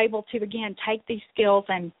that we're able to, again, take these skills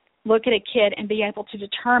and look at a kid and be able to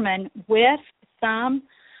determine with some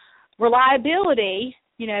reliability,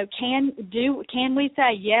 you know, can we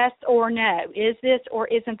say yes or no? Is this or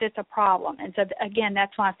isn't this a problem? And so, again,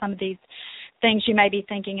 that's why some of these things you may be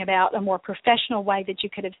thinking about a more professional way that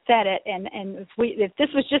you could have said it. And if this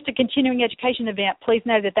was just a continuing education event, please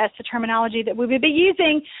know that that's the terminology that we would be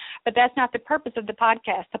using, but that's not the purpose of the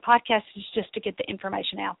podcast. The podcast is just to get the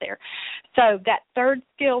information out there. So that third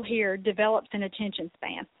skill here develops an attention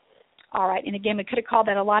span. All right, and again, we could have called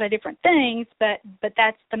that a lot of different things, but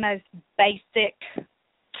that's the most basic,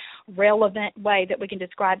 relevant way that we can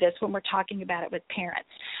describe this when we're talking about it with parents.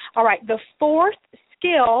 All right, the fourth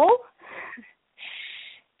skill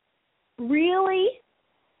really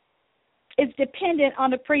is dependent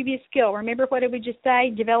on the previous skill. Remember, what did we just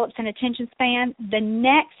say? Develops an attention span. The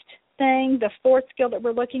next thing, the fourth skill that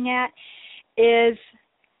we're looking at, is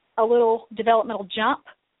a little developmental jump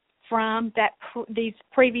from these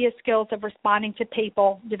previous skills of responding to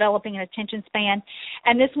people, developing an attention span.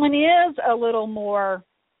 And this one is a little more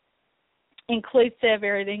inclusive,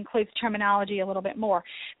 or it includes terminology a little bit more.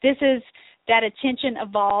 This is that attention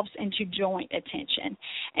evolves into joint attention.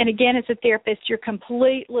 And again, as a therapist, you're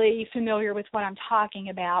completely familiar with what I'm talking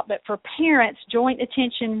about. But for parents, joint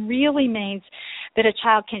attention really means that a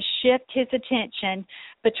child can shift his attention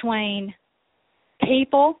between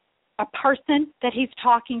people, a person that he's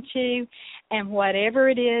talking to, and whatever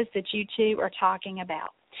it is that you two are talking about.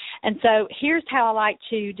 And so here's how I like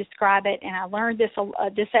to describe it, and I learned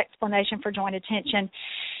this explanation for joint attention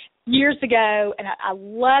years ago, and I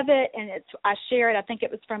love it, and I share it. I think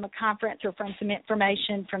it was from a conference or from some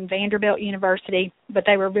information from Vanderbilt University, but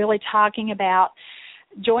they were really talking about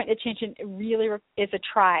joint attention. It really is a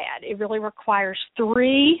triad. It really requires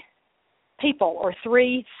three people or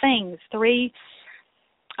three things, three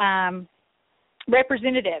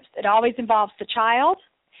representatives. It always involves the child,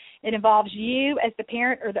 it involves you as the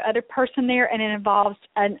parent or the other person there, and it involves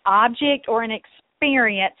an object or an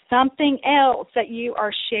experience, something else that you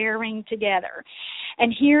are sharing together.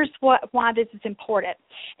 And here's why this is important.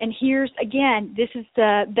 And here's, again, this is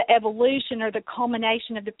the evolution or the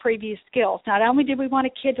culmination of the previous skills. Not only do we want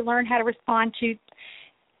a kid to learn how to respond to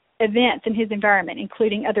events in his environment,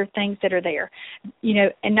 including other things that are there, you know,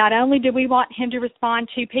 and not only do we want him to respond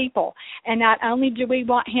to people, and not only do we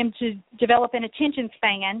want him to develop an attention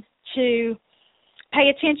span to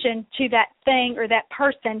pay attention to that thing or that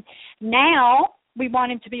person, now we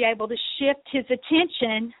want him to be able to shift his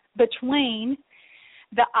attention between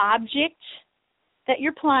the object that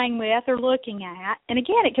you're playing with or looking at. And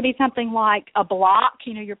again, it could be something like a block,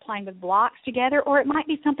 you know, you're playing with blocks together, or it might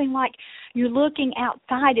be something like you're looking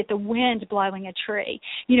outside at the wind blowing a tree.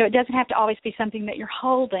 You know, it doesn't have to always be something that you're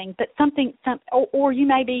holding, but or you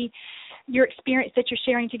may be, your experience that you're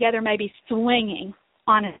sharing together may be swinging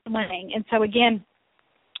on a swing. And so again,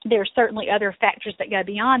 there are certainly other factors that go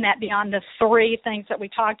beyond that, beyond the three things that we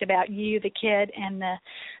talked about, you, the kid, and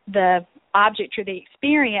the object or the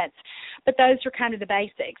experience. But those are kind of the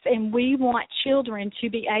basics. And we want children to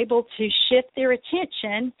be able to shift their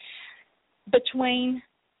attention between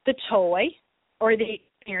the toy or the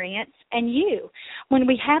experience and you. When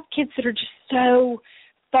we have kids that are just so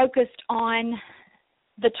focused on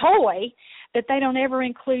the toy that they don't ever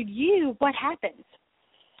include you, what happens?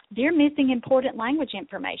 they're missing important language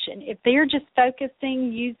information. If they're just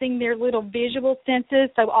focusing, using their little visual senses,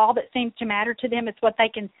 so all that seems to matter to them is what they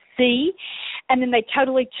can see, and then they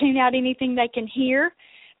totally tune out anything they can hear,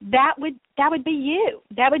 that would be you.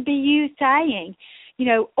 That would be you saying,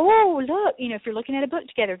 oh, look, if you're looking at a book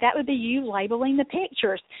together, that would be you labeling the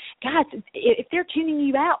pictures. Guys, if they're tuning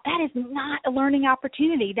you out, that is not a learning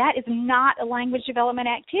opportunity. That is not a language development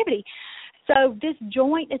activity. So this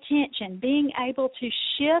joint attention, being able to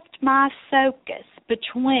shift my focus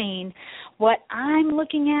between what I'm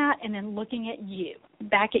looking at and then looking at you,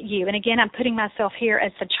 back at you. And again, I'm putting myself here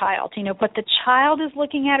as the child, what the child is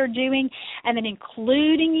looking at or doing, and then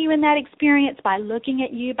including you in that experience by looking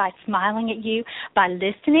at you, by smiling at you, by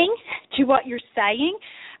listening to what you're saying,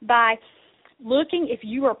 by looking. If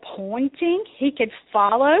you are pointing, he could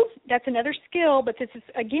follow. That's another skill, but this is,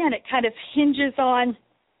 again, it kind of hinges on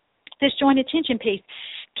this joint attention piece.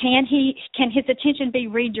 Can his attention be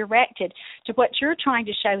redirected to what you're trying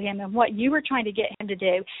to show him and what you were trying to get him to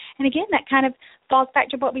do? And again, that kind of falls back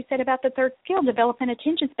to what we said about the third skill, develop an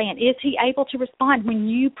attention span. Is he able to respond when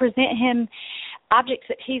you present him objects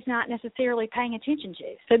that he's not necessarily paying attention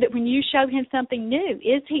to? So that when you show him something new,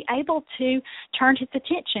 is he able to turn his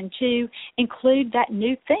attention to include that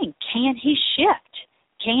new thing? Can he shift?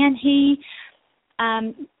 Can he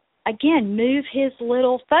again, move his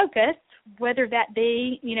little focus, whether that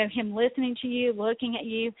be, him listening to you, looking at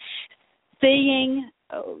you, seeing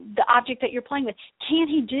the object that you're playing with. Can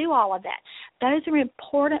he do all of that? Those are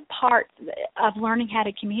important parts of learning how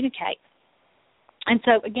to communicate. And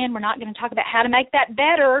so, again, we're not going to talk about how to make that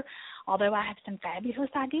better, although I have some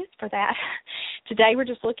fabulous ideas for that. Today we're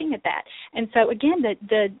just looking at that. And so, again,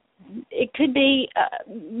 it could be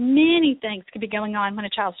many things could be going on when a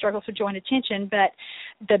child struggles with joint attention, but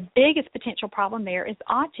the biggest potential problem there is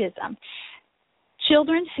autism.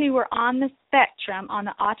 Children who are on the spectrum, on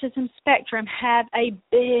the autism spectrum, have a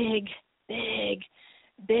big, big,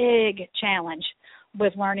 big challenge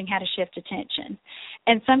with learning how to shift attention.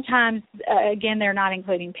 And sometimes, again, they're not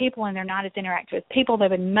including people and they're not as interactive with people. They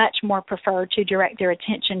would much more prefer to direct their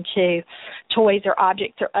attention to toys or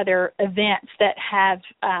objects or other events that have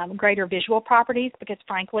greater visual properties because,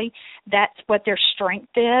 frankly, that's what their strength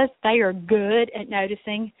is. They are good at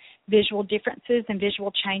noticing visual differences and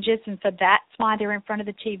visual changes, and so that's why they're in front of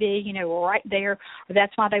the TV, right there, or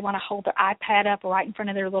that's why they want to hold their iPad up right in front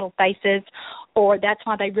of their little faces, or that's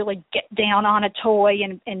why they really get down on a toy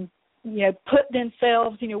and put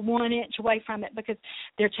themselves, 1 inch away from it because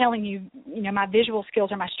they're telling you, my visual skills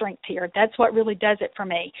are my strength here. That's what really does it for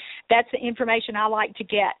me. That's the information I like to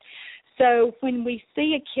get. So when we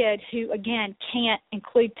see a kid who, again, can't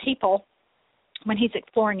include people when he's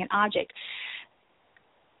exploring an object,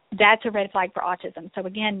 that's a red flag for autism. So,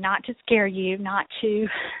 again, not to scare you, not to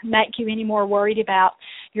make you any more worried about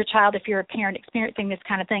your child if you're a parent experiencing this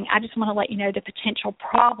kind of thing. I just want to let you know the potential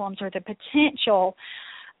problems or the potential,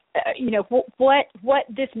 what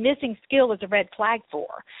this missing skill is a red flag for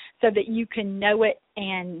so that you can know it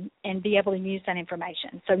and be able to use that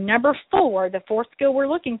information. So, number 4, the fourth skill we're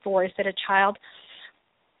looking for is that a child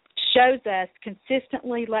shows us,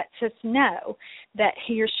 consistently lets us know that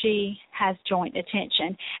he or she has joint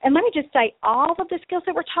attention. And let me just say, all of the skills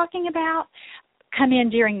that we're talking about come in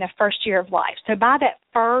during the first year of life. So by that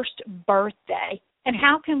first birthday. And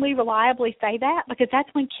how can we reliably say that? Because that's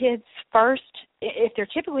when kids first, if they're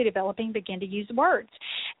typically developing, begin to use words.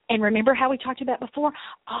 And remember how we talked about before?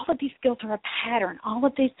 All of these skills are a pattern. All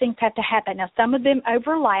of these things have to happen. Now, some of them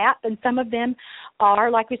overlap, and some of them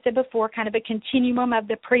are, like we said before, kind of a continuum of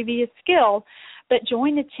the previous skill. But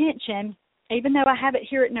joint attention, even though I have it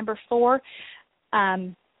here at number 4,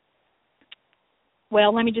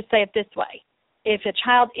 well, let me just say it this way. If a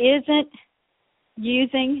child isn't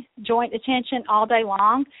using joint attention all day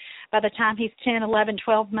long, by the time he's 10, 11,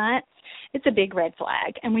 12 months, it's a big red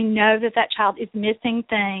flag. And we know that that child is missing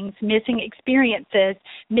things, missing experiences,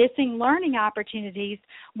 missing learning opportunities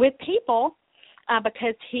with people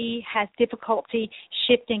because he has difficulty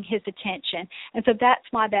shifting his attention. And so that's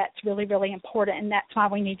why that's really, really important, and that's why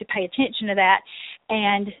we need to pay attention to that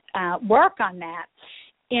and work on that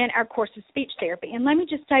in our course of speech therapy. And let me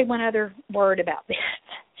just say one other word about this.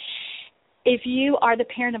 If you are the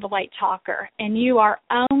parent of a late talker and you are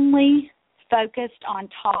only focused on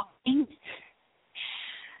talking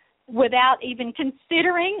without even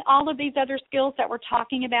considering all of these other skills that we're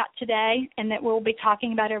talking about today and that we'll be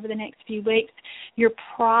talking about over the next few weeks, you're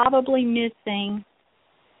probably missing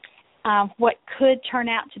what could turn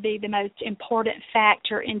out to be the most important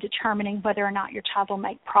factor in determining whether or not your child will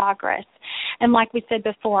make progress. And like we said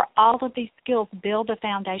before, all of these skills build a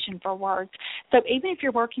foundation for words. So even if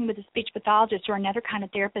you're working with a speech pathologist or another kind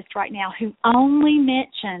of therapist right now who only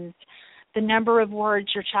mentions the number of words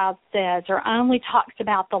your child says or only talks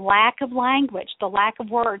about the lack of language, the lack of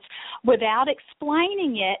words, without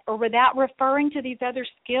explaining it or without referring to these other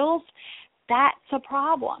skills, that's a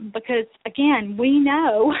problem because, again, we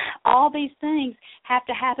know all these things have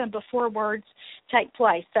to happen before words take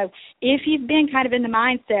place. So if you've been kind of in the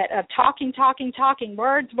mindset of talking,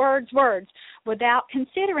 words, without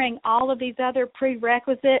considering all of these other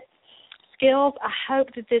prerequisite skills, I hope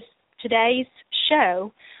that today's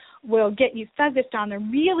show will get you focused on the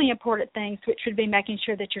really important things, which would be making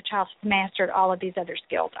sure that your child has mastered all of these other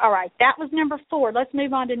skills. All right, that was number 4. Let's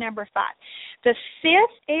move on to number 5. The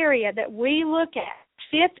 5th area that we look at,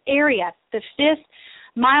 the 5th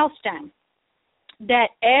milestone that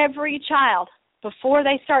every child, before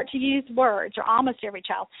they start to use words, or almost every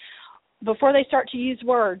child, before they start to use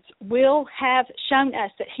words, will have shown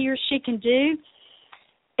us that he or she can do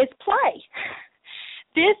is play.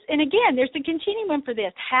 This, and again, there's a continuum for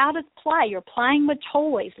this. How does play? You're playing with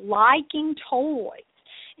toys, liking toys,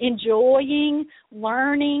 enjoying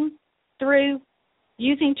learning through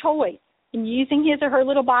using toys and using his or her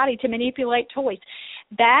little body to manipulate toys.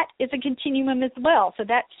 That is a continuum as well. So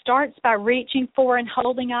that starts by reaching for and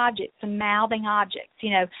holding objects and mouthing objects. You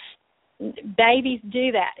know, babies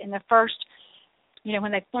do that in the first,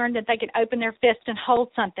 when they've learned that they can open their fist and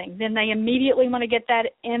hold something, then they immediately want to get that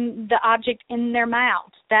the object in their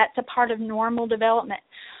mouth. That's a part of normal development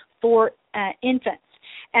for infants.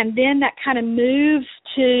 And then that kind of moves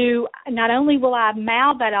to not only will I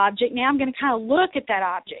mouth that object, now I'm going to kind of look at that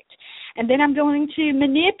object. And then I'm going to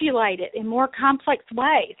manipulate it in more complex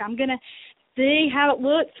ways. I'm going to see how it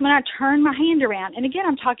looks when I turn my hand around. And again,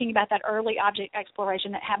 I'm talking about that early object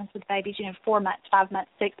exploration that happens with babies, 4 months, 5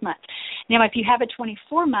 months, 6 months. Now, if you have a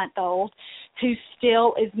 24-month-old who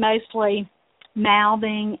still is mostly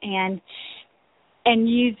mouthing and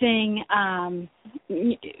using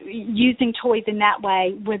toys in that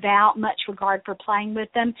way without much regard for playing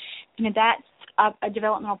with them, that's a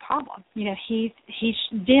developmental problem. He's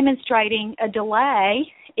demonstrating a delay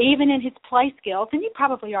even in his play skills, and you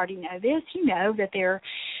probably already know this. You know that there are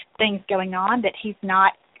things going on that he's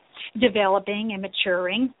not developing and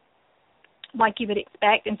maturing like you would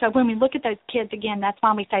expect. And so when we look at those kids, again, that's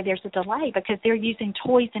why we say there's a delay, because they're using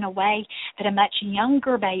toys in a way that a much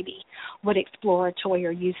younger baby would explore a toy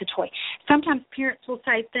or use a toy. Sometimes parents will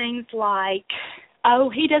say things like, oh,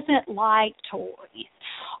 he doesn't like toys,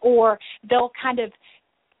 or they'll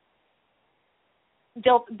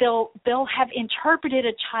have interpreted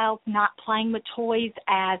a child not playing with toys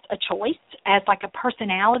as a choice, as like a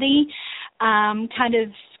personality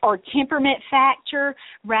or temperament factor,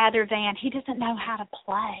 rather than he doesn't know how to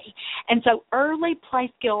play. And so early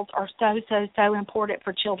play skills are so important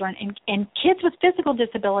for children. And kids with physical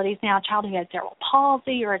disabilities, now a child who has cerebral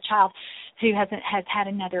palsy or a child who has had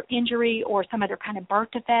another injury or some other kind of birth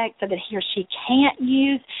defect so that he or she can't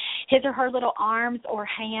use his or her little arms or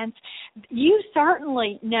hands, you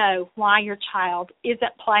certainly know why your child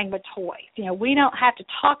isn't playing with toys. We don't have to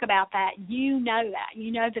talk about that. You know that.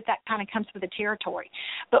 You know that kind of comes with the territory.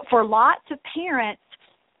 But for lots of parents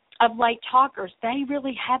of late talkers, they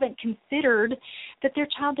really haven't considered that their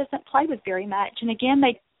child doesn't play with very much. And again,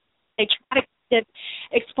 they try to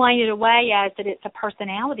explain it away as that it's a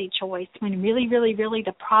personality choice, when really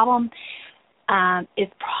the problem is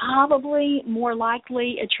probably more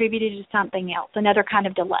likely attributed to something else, another kind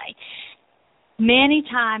of delay. Many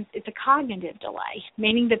times it's a cognitive delay,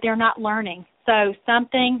 meaning that they're not learning. So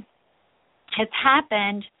something has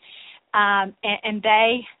happened, and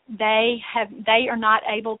they are not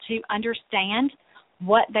able to understand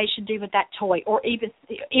what they should do with that toy, or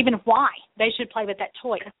even why they should play with that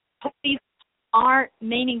toy. Toys aren't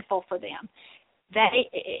meaningful for them.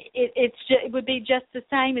 It would be just the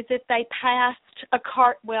same as if they passed I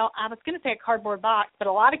was going to say a cardboard box, but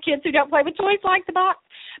a lot of kids who don't play with toys like the box.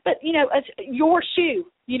 But, your shoe,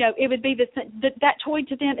 it would be that toy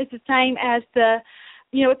to them is the same as a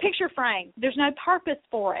picture frame. There's no purpose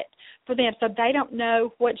for it for them, so they don't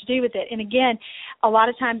know what to do with it. And again, a lot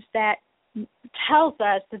of times that tells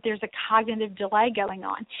us that there's a cognitive delay going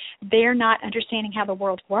on. They're not understanding how the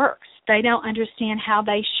world works. They don't understand how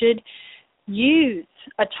they should use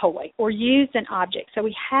a toy or use an object. So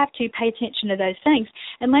we have to pay attention to those things.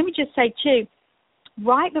 And let me just say, too,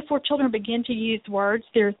 right before children begin to use words,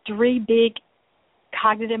 there are 3 big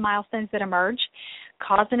cognitive milestones that emerge: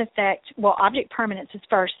 cause and effect. Well, object permanence is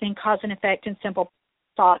first, then cause and effect, and simple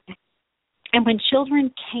thought. And when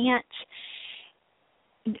children can't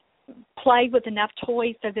play with enough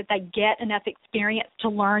toys so that they get enough experience to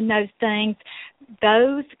learn those things,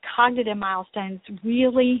 those cognitive milestones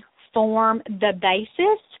really form the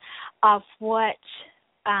basis of what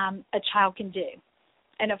a child can do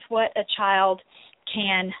and of what a child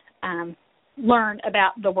can learn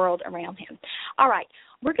about the world around him. All right,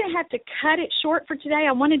 we're going to have to cut it short for today.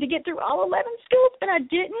 I wanted to get through all 11 skills, but I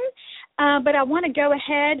didn't. But I want to go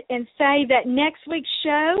ahead and say that next week's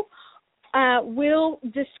show we'll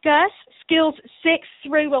discuss skills 6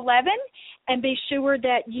 through 11 and be sure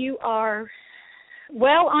that you are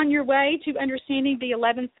well on your way to understanding the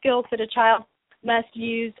 11 skills that a child must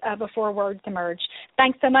use before words emerge.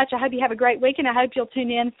 Thanks so much. I hope you have a great week, and I hope you'll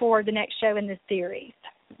tune in for the next show in this series.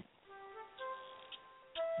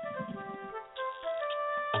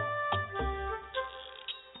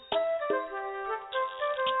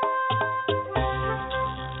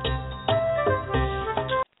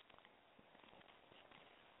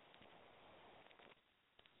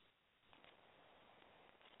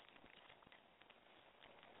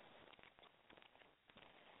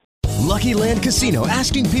 Lucky Land Casino,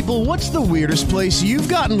 asking people, what's the weirdest place you've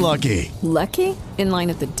gotten lucky? Lucky? In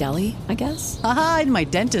line at the deli, I guess? Aha, in my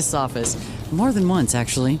dentist's office. More than once,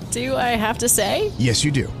 actually. Do I have to say? Yes,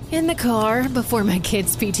 you do. In the car before my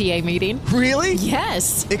kids' PTA meeting. Really?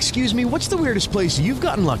 Yes. Excuse me, what's the weirdest place you've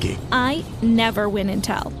gotten lucky? I never win and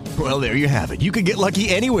tell. Well, there you have it. You can get lucky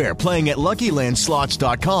anywhere, playing at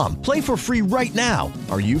LuckyLandSlots.com. Play for free right now.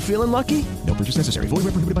 Are you feeling lucky? No purchase necessary. Void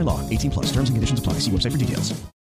where prohibited by law. 18+. Terms and conditions apply. See website for details.